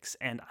politics.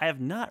 And I have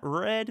not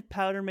read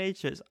Powder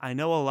Mage. I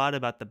know a lot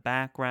about the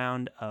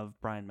background of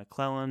Brian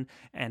McClellan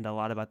and a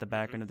lot about the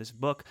background of this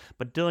book,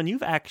 but Dylan,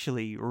 you've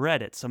actually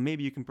read it, so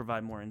maybe you can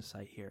provide more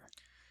insight here.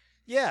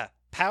 Yeah,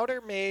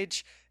 Powder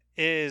Mage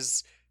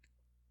is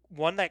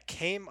one that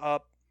came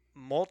up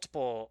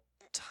multiple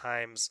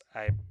times,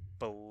 I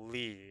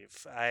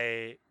believe.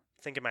 I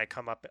think it might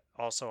come up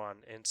also on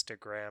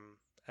Instagram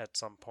at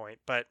some point,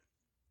 but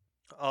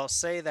I'll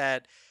say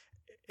that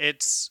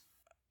it's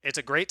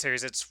a great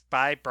series. It's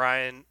by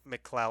Brian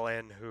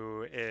McClellan,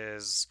 who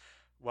is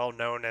well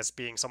known as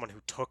being someone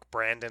who took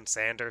Brandon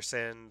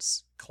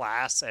Sanderson's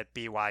class at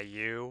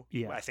BYU.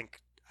 Yeah. I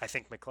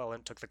think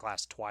McClellan took the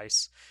class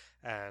twice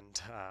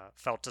and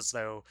felt as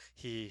though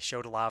he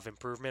showed a lot of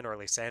improvement, or at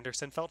least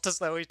Sanderson felt as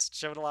though he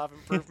showed a lot of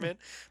improvement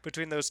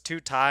between those two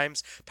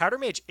times. Powder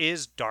Mage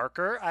is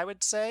darker, I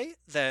would say,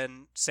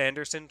 than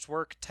Sanderson's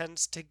work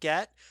tends to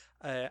get.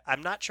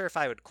 I'm not sure if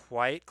I would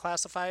quite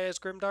classify it as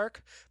grimdark,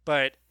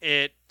 but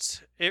it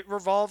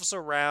revolves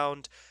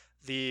around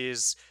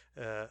these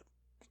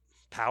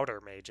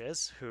powder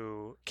mages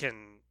who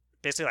can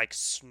basically like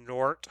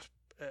snort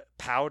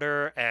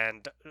powder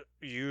and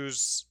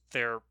use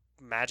their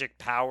magic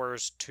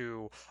powers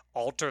to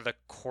alter the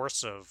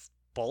course of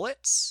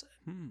bullets.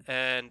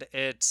 And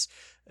it's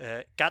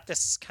got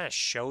this kind of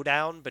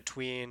showdown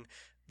between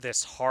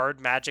this hard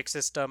magic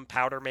system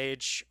powder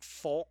mage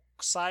folk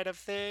side of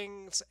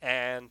things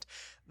and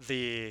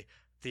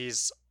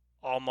these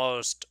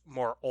almost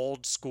more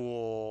old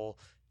school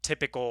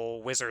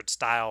typical wizard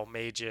style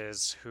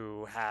mages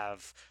who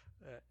have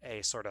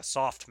a sort of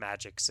soft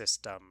magic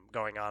system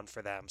going on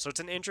for them. So it's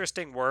an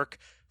interesting work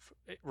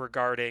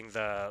regarding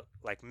the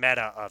like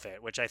meta of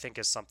it, which I think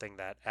is something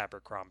that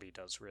Abercrombie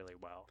does really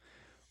well.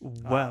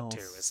 Too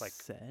is like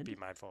said. Be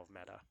mindful of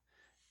meta.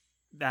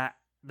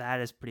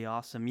 That is pretty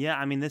awesome. Yeah,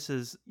 I mean, this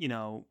is,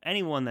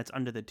 anyone that's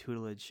under the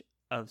tutelage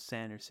of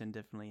Sanderson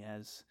definitely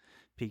has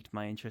piqued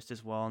my interest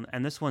as well.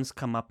 And this one's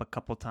come up a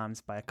couple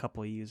times by a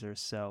couple of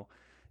users, so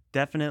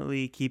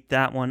definitely keep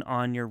that one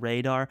on your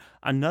radar.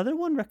 Another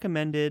one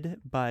recommended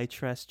by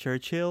Tress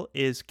Churchill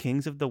is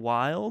Kings of the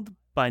Wild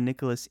by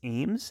Nicholas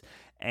Eames.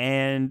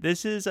 And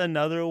this is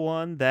another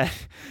one that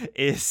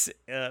is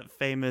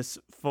famous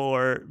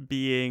for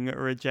being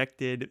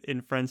rejected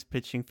in Friends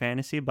Pitching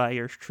Fantasy by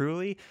yours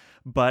truly.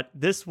 But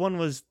this one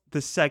was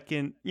the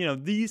second,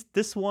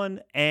 this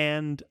one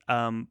and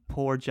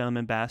Poor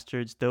Gentleman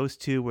Bastards, those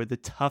two were the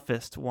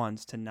toughest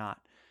ones to not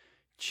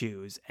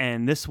choose.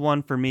 And this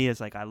one for me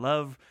is like, I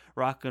love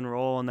rock and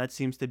roll, and that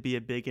seems to be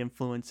a big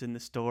influence in the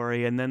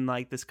story. And then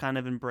like this kind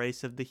of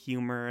embrace of the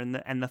humor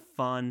and the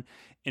fun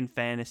in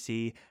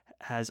fantasy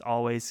has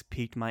always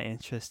piqued my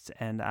interest,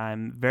 and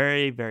I'm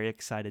very, very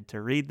excited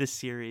to read this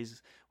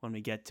series when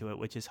we get to it,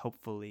 which is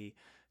hopefully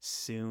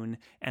soon.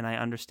 And I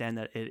understand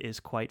that it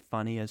is quite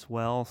funny as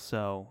well,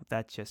 so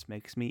that just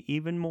makes me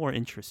even more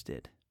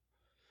interested.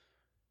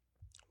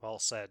 Well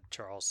said,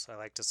 Charles. I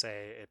like to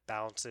say it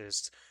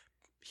balances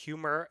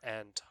humor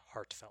and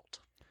heartfelt.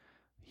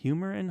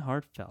 Humor and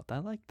heartfelt. I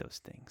like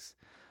those things.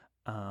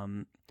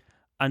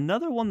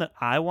 Another one that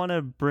I want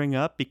to bring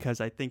up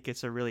because I think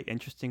it's a really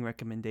interesting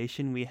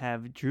recommendation, we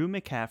have Drew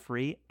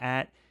McCaffrey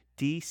at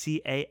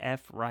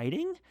DCAF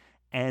Writing,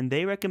 and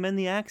they recommend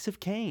The Axe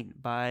of Cain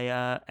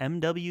by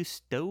M.W.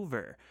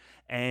 Stover.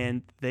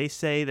 And they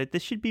say that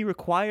this should be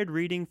required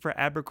reading for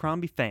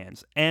Abercrombie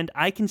fans. And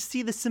I can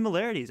see the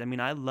similarities. I mean,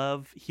 I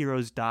love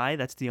Heroes Die.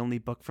 That's the only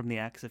book from The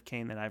Axe of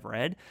Cain that I've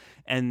read.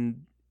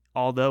 And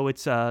although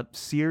it's a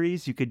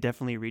series, you could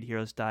definitely read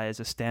Heroes Die as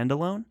a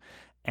standalone.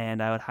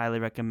 And I would highly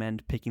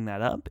recommend picking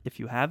that up if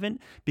you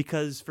haven't,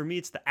 because for me,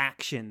 it's the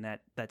action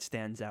that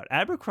stands out.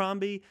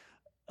 Abercrombie,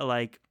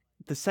 like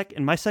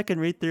in my second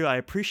read through, I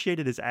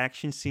appreciated his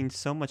action scenes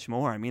so much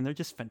more. I mean, they're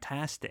just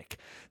fantastic.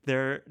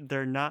 They're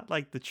not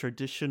like the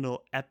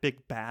traditional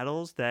epic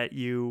battles that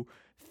you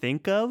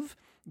think of,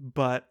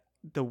 but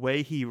the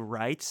way he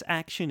writes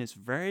action is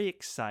very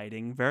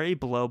exciting, very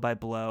blow by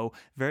blow,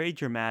 very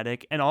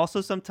dramatic, and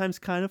also sometimes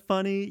kind of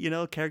funny.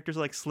 Characters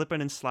like slipping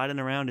and sliding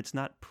around. It's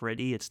not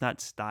pretty, it's not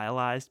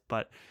stylized,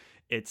 but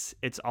it's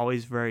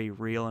always very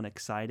real and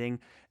exciting.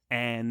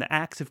 And The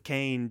Axe of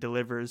Cain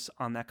delivers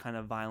on that kind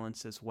of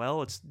violence as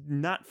well. It's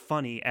not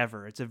funny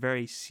ever. It's a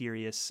very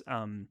serious,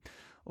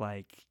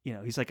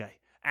 he's like a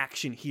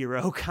action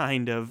hero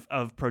kind of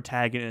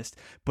protagonist,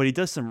 but he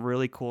does some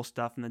really cool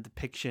stuff in the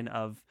depiction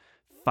of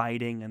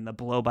fighting, and the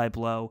blow by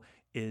blow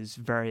is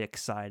very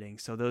exciting.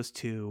 So those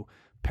two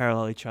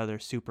parallel each other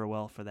super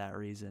well for that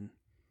reason.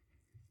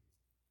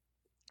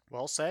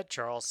 Well said,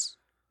 Charles.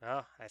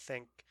 Oh, I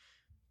think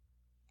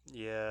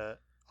you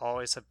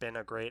always have been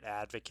a great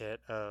advocate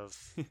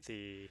of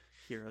the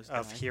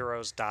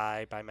Heroes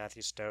Die by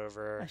Matthew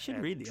Stover. I should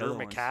and read the Drew other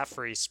ones.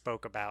 McCaffrey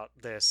spoke about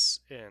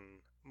this in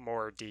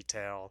more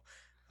detail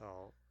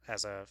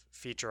as a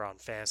feature on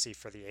Fantasy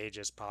for the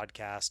Ages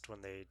podcast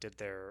when they did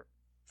their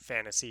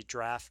fantasy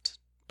draft,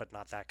 but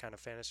not that kind of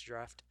fantasy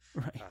draft.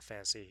 Right.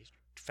 Fantasy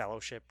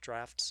fellowship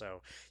draft.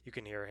 So you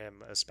can hear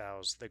him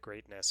espouse the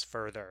greatness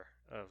further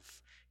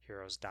of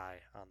Heroes Die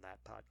on that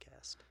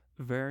podcast.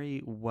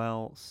 Very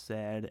well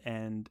said.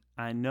 And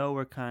I know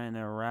we're kind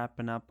of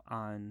wrapping up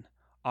on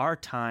our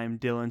time,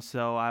 Dylan,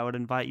 so I would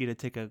invite you to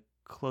take a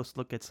close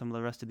look at some of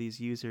the rest of these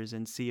users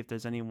and see if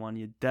there's anyone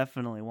you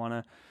definitely want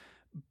to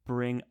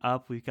bring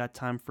up. We've got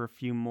time for a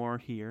few more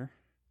here.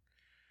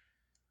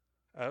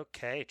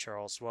 Okay,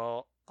 Charles.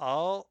 Well,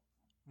 I'll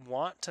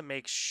want to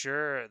make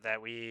sure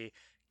that we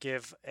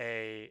give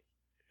a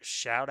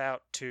shout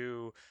out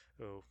to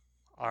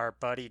our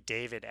buddy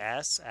David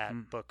S.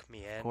 at Book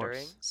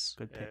Meanderings,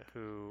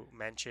 who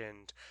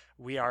mentioned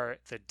We Are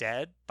the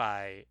Dead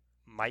by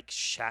Mike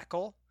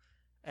Shackle.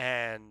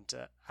 And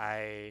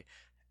I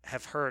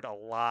have heard a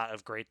lot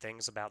of great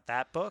things about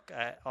that book.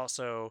 I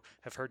also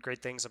have heard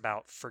great things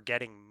about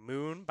Forgetting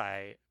Moon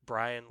by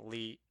Brian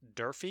Lee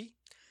Durfee.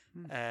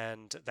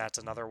 And that's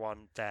another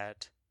one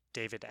that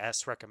David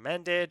S.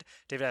 recommended.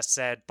 David S.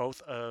 said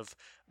both of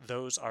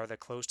those are the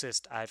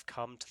closest I've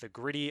come to the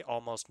gritty,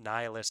 almost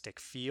nihilistic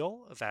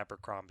feel of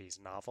Abercrombie's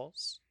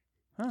novels.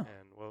 And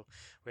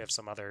we have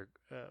some other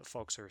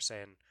folks who are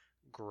saying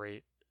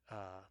great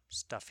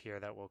stuff here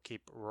that we'll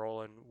keep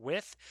rolling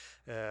with.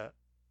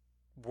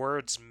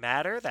 Words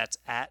Matter, that's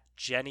at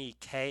Jenny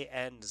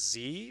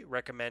KNZ,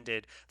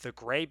 recommended The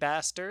Grey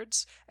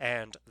Bastards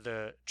and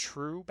The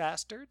True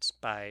Bastards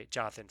by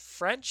Jonathan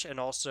French, and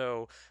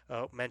also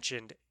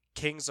mentioned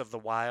Kings of the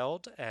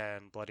Wild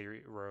and Bloody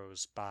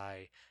Rose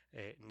by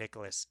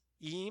Nicholas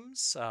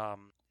Eames.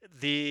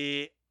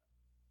 The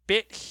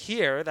bit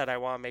here that I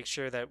want to make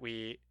sure that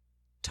we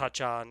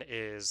touch on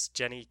is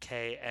Jenny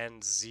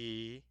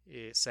KNZ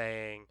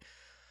saying,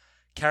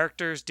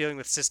 characters dealing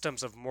with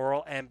systems of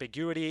moral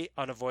ambiguity,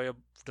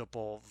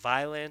 unavoidable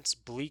violence,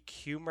 bleak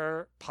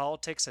humor,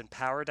 politics and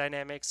power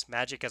dynamics,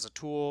 magic as a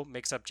tool,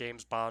 mix up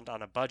James Bond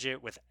on a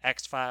budget with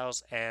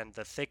X-Files and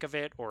The Thick of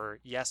It, or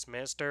Yes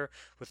Minister,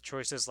 with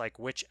choices like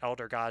which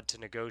elder god to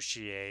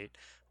negotiate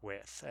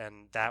with.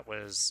 And that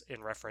was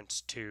in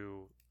reference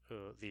to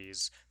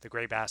the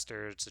Grey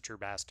Bastards, the True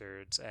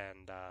Bastards,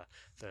 and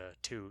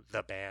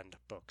the Band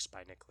books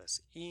by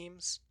Nicholas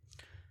Eames.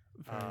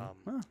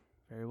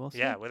 Very well said.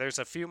 Yeah, well, there's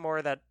a few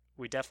more that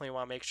we definitely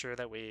want to make sure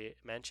that we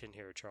mention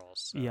here,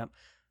 Charles. So, yep.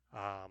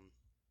 I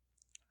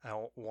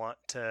want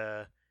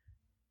to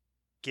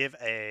give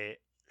a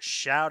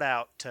shout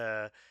out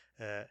to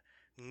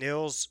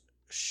Nils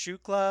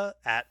Shukla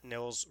at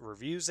Nils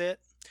Reviews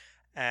It.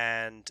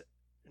 And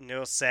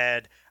Nils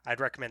said, I'd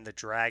recommend the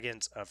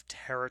Dragons of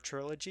Terra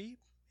trilogy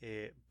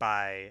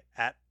by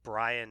at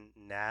Brian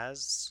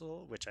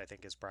Nasl, which I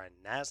think is Brian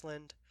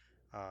Nasland.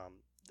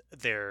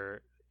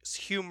 They're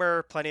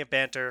humor, plenty of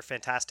banter,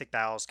 fantastic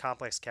battles,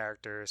 complex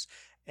characters,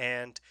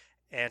 and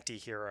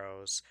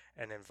anti-heroes,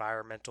 an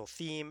environmental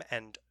theme,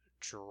 and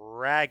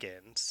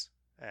dragons.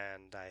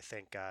 And I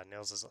think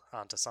Nils is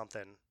onto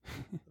something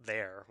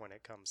there when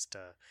it comes to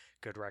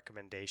good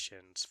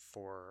recommendations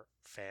for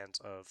fans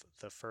of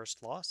the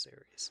First Law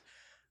series.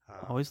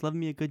 Always love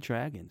me a good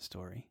dragon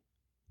story.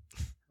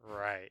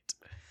 Right.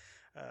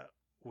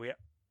 We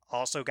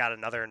also got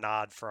another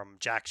nod from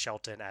Jack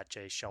Shelton at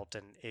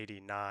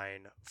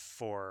JShelton89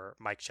 for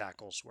Mike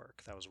Shackle's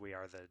work. That was We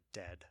Are the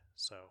Dead.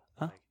 So,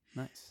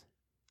 nice.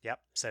 Yep.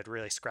 Said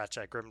really scratched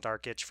that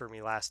grimdark itch for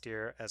me last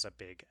year as a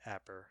big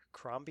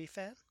Abercrombie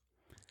fan.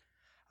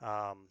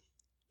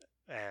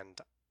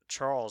 And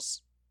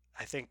Charles,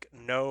 I think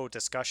no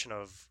discussion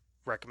of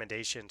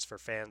recommendations for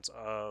fans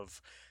of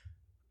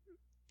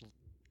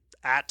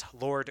at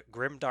Lord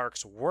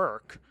Grimdark's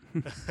work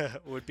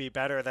would be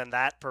better than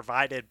that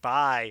provided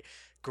by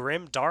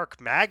Grimdark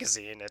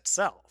magazine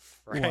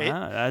itself, right?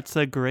 Wow, that's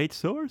a great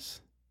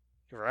source.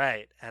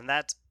 Right, and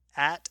that's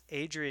at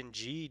Adrian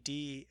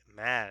G.D.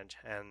 Madge,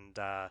 and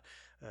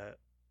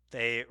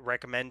they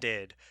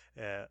recommended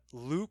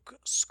Luke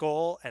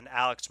Skoll and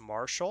Alex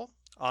Marshall.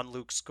 On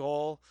Luke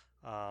Skoll,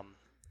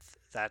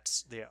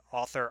 that's the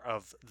author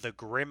of The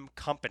Grim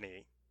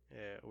Company,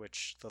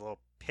 which the little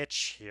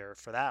pitch here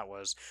for that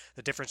was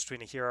the difference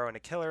between a hero and a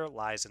killer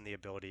lies in the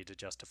ability to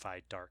justify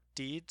dark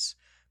deeds.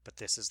 But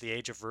this is the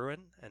age of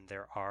ruin, and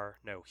there are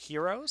no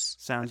heroes.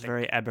 Sounds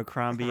very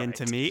Abercrombian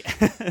to me.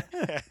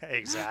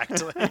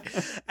 Exactly.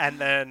 And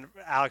then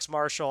Alex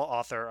Marshall,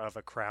 author of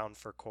A Crown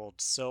for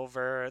Cold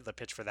Silver. The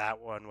pitch for that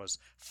one was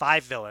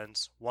 5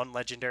 villains, 1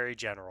 legendary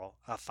general,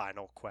 a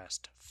final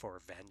quest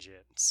for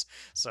vengeance.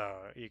 So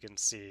you can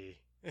see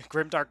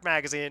Grimdark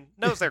magazine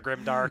knows they're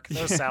Grimdark.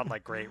 Those sound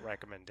like great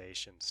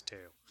recommendations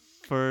too.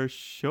 For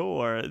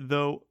sure.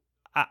 Though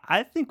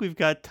I think we've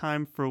got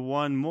time for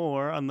one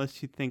more,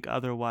 unless you think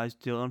otherwise,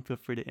 Dylan. Feel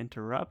free to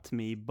interrupt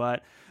me.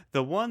 But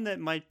the one that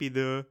might be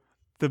the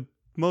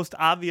most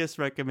obvious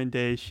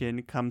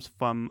recommendation comes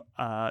from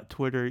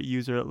Twitter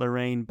user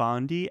Lorraine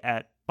Bondi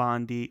at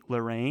Bondi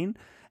Lorraine,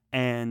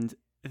 and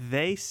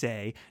they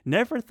say,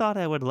 "Never thought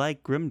I would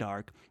like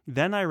Grimdark.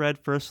 Then I read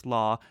First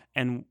Law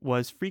and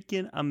was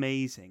freaking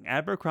amazing.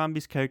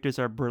 Abercrombie's characters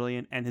are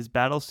brilliant and his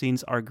battle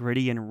scenes are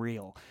gritty and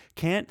real.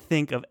 Can't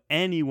think of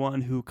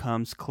anyone who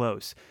comes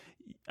close."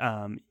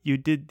 You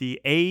did the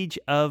Age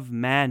of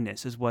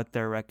Madness is what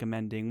they're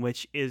recommending,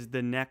 which is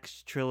the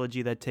next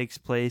trilogy that takes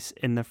place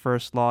in the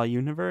First Law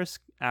universe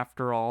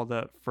after all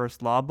the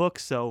First Law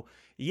books. So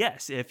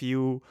yes, if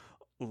you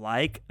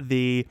like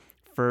the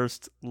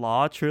First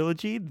Law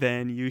trilogy,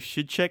 then you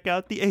should check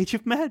out the Age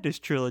of Madness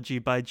trilogy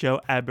by Joe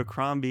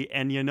Abercrombie.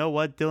 And you know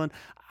what, Dylan?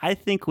 I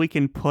think we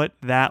can put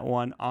that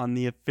one on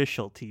the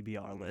official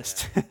TBR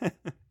list.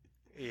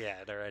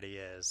 Yeah, it already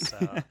is.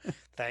 So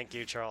thank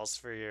you, Charles,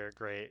 for your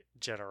great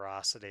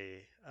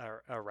generosity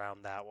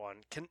around that one.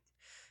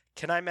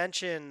 Can I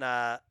mention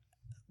at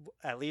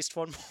least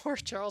one more,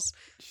 Charles?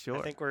 Sure.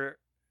 I think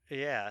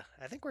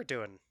we're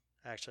doing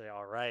actually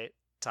all right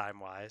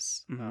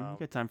time-wise. We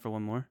got time for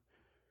one more.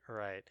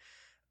 Right.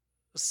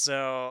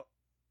 So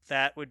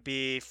that would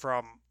be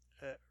from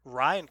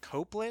Ryan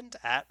Copeland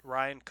at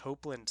Ryan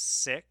Copeland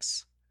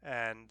 6,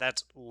 and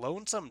that's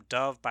Lonesome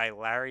Dove by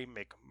Larry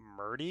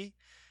McMurdy,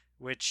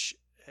 which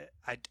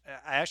I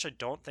actually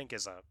don't think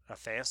is a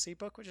fantasy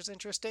book, which is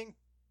interesting.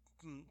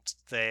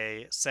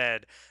 They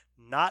said,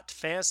 not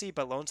fantasy,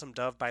 but Lonesome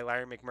Dove by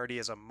Larry McMurdy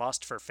is a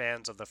must for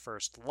fans of the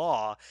First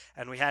Law.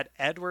 And we had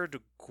Edward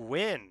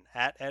Gwynn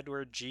at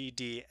Edward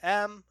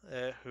GDM,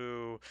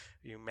 who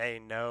you may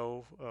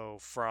know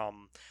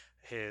from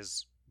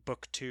his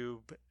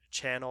BookTube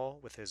channel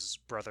with his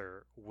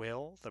brother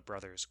Will, the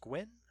brothers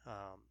Gwynn,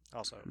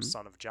 also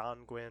son of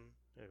John Gwynn,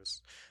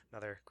 who's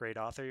another great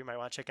author you might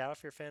want to check out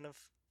if you're a fan of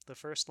the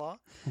First Law.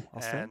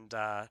 And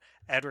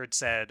Edward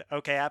said,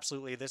 okay,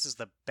 absolutely, this is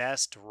the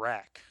best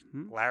rec.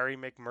 Larry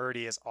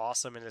McMurdy is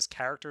awesome and his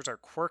characters are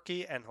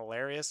quirky and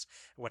hilarious.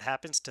 What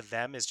happens to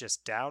them is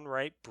just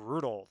downright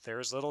brutal.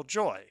 There's little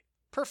joy.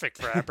 Perfect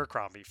for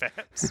Abercrombie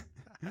fans.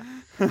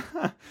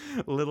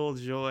 Little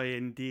joy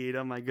indeed.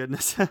 Oh my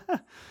goodness.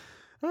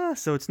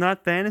 So it's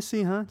not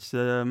fantasy, huh? It's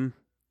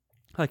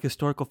like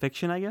historical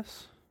fiction, I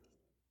guess.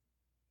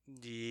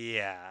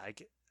 Yeah,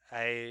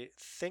 I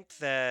think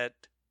that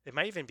it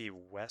might even be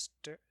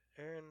Western.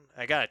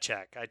 I gotta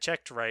check. I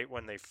checked right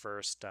when they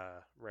first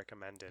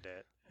recommended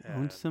it.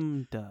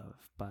 Lonesome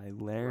Dove by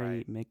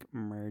Larry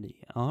McMurdy.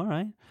 All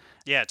right.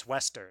 Yeah, it's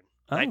Western.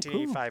 Oh,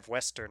 1985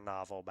 Western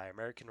novel by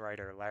American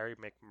writer Larry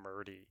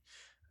McMurdy.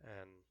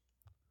 And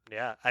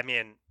yeah, I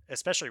mean,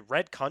 especially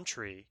Red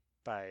Country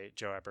by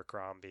Joe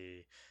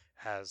Abercrombie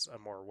has a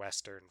more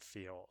Western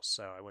feel.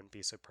 So I wouldn't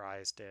be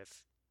surprised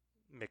if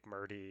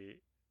McMurdy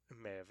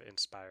may have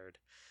inspired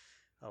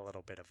a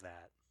little bit of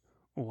that.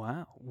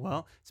 Wow.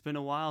 Well, it's been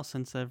a while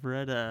since I've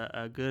read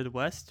a good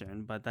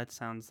Western, but that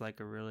sounds like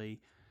a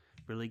really,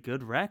 really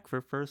good rec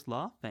for First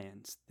Law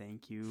fans.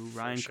 Thank you,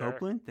 Ryan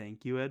Copeland.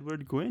 Thank you,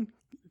 Edward Gwynn.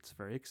 It's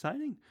very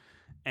exciting.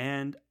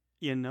 And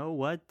you know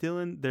what,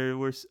 Dylan? There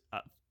were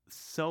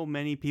so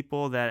many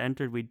people that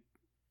entered. We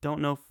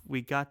don't know if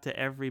we got to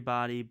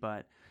everybody,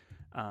 but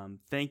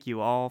thank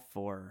you all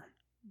for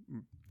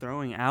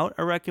throwing out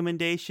a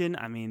recommendation.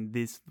 I mean,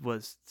 this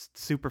was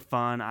super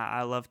fun.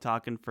 I love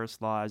talking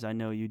First Law, as I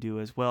know you do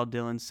as well,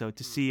 Dylan. So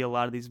to see a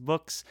lot of these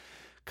books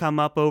come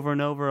up over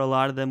and over, a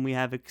lot of them we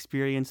have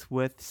experience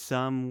with,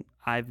 some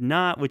I've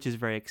not, which is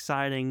very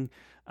exciting.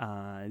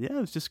 Yeah, it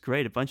was just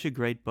great. A bunch of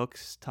great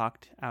books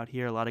talked out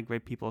here. A lot of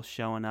great people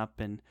showing up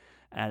and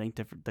adding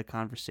to the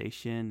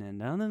conversation.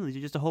 And I don't know,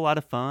 just a whole lot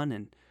of fun.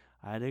 And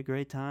I had a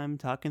great time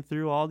talking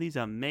through all these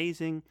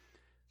amazing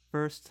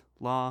First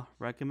Law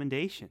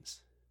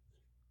recommendations.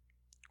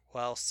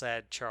 Well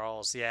said,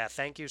 Charles. Yeah,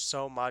 thank you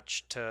so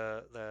much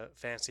to the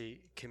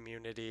fantasy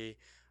community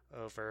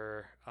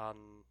over on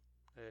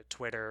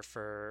Twitter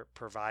for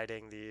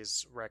providing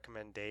these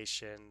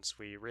recommendations.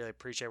 We really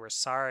appreciate it. We're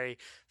sorry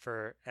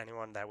for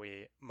anyone that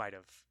we might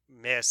have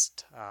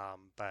missed,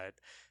 but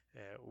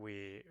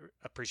we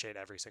appreciate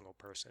every single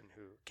person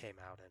who came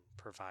out and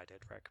provided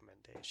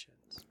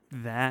recommendations.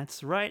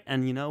 That's right.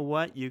 And you know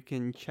what? You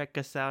can check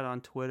us out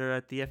on Twitter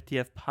at the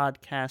FTF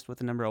Podcast with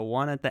the number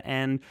 1 at the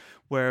end,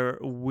 where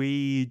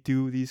we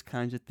do these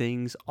kinds of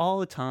things all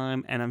the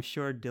time. And I'm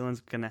sure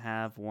Dylan's going to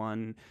have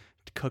one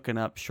cooking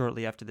up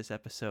shortly after this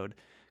episode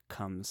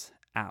comes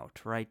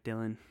out. Right,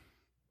 Dylan?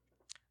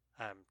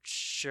 I'm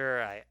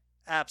sure I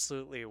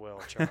absolutely will,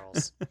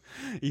 Charles.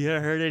 You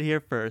heard it here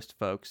first,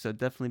 folks, so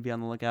definitely be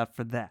on the lookout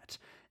for that.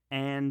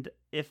 And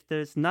if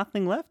there's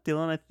nothing left,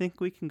 Dylan, I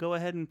think we can go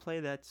ahead and play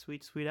that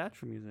sweet, sweet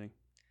outro music.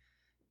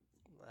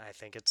 I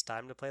think it's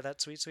time to play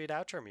that sweet, sweet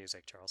outro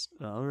music, Charles.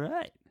 All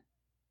right.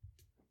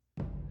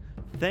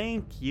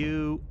 thank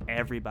you,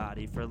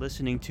 everybody, for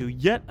listening to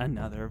yet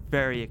another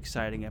very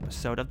exciting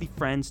episode of the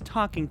Friends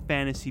Talking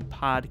Fantasy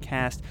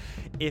podcast.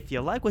 If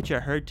you like what you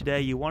heard today,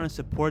 you want to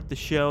support the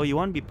show, you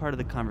want to be part of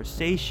the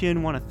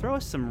conversation, want to throw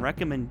us some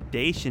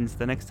recommendations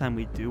the next time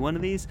we do one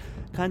of these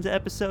kinds of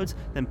episodes,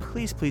 then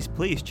please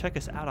check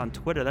us out on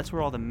Twitter. That's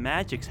where all the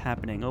magic's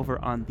happening,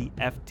 over on the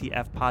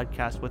FTF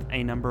podcast with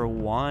a number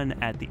 1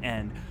 at the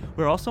end.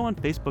 We're also on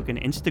Facebook and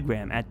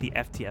Instagram at the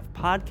FTF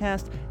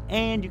podcast,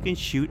 and you can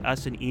shoot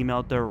us an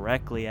email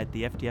directly at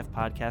the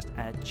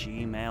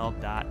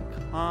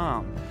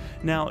ftfpodcast@gmail.com.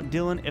 Now,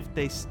 Dylan, if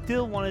they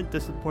still wanted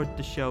to support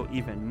the show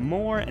even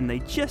more and they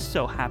just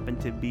so happen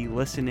to be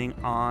listening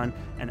on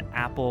an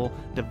Apple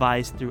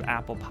device through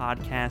Apple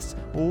Podcasts,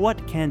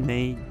 what can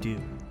they do?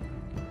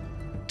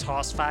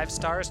 Toss 5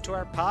 stars to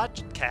our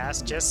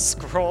podcast. Just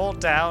scroll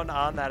down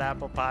on that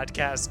Apple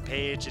Podcast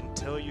page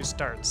until you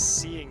start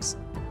seeing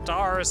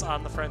stars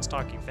on the Friends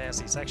Talking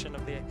Fantasy section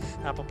of the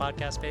Apple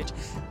Podcast page.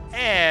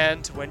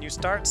 And when you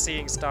start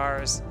seeing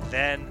stars,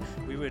 then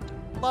we would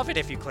love it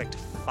if you clicked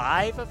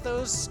 5 of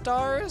those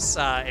stars.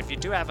 If you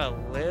do have a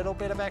little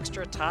bit of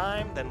extra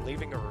time, then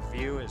leaving a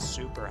review is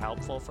super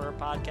helpful for a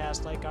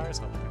podcast like ours.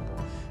 Help people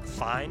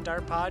find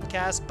our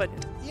podcast. But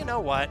you know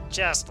what?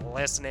 Just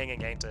listening and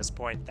getting to this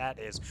point, that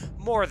is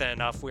more than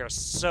enough. We are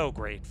so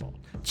grateful.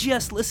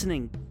 Just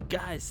listening,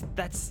 guys,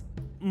 that's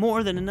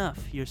more than enough.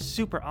 You're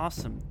super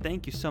awesome.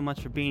 Thank you so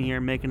much for being here,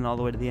 making it all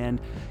the way to the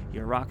end.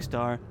 You're a rock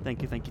star.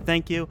 Thank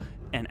you.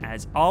 And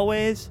as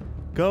always,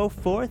 go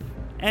forth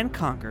and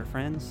conquer,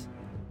 friends.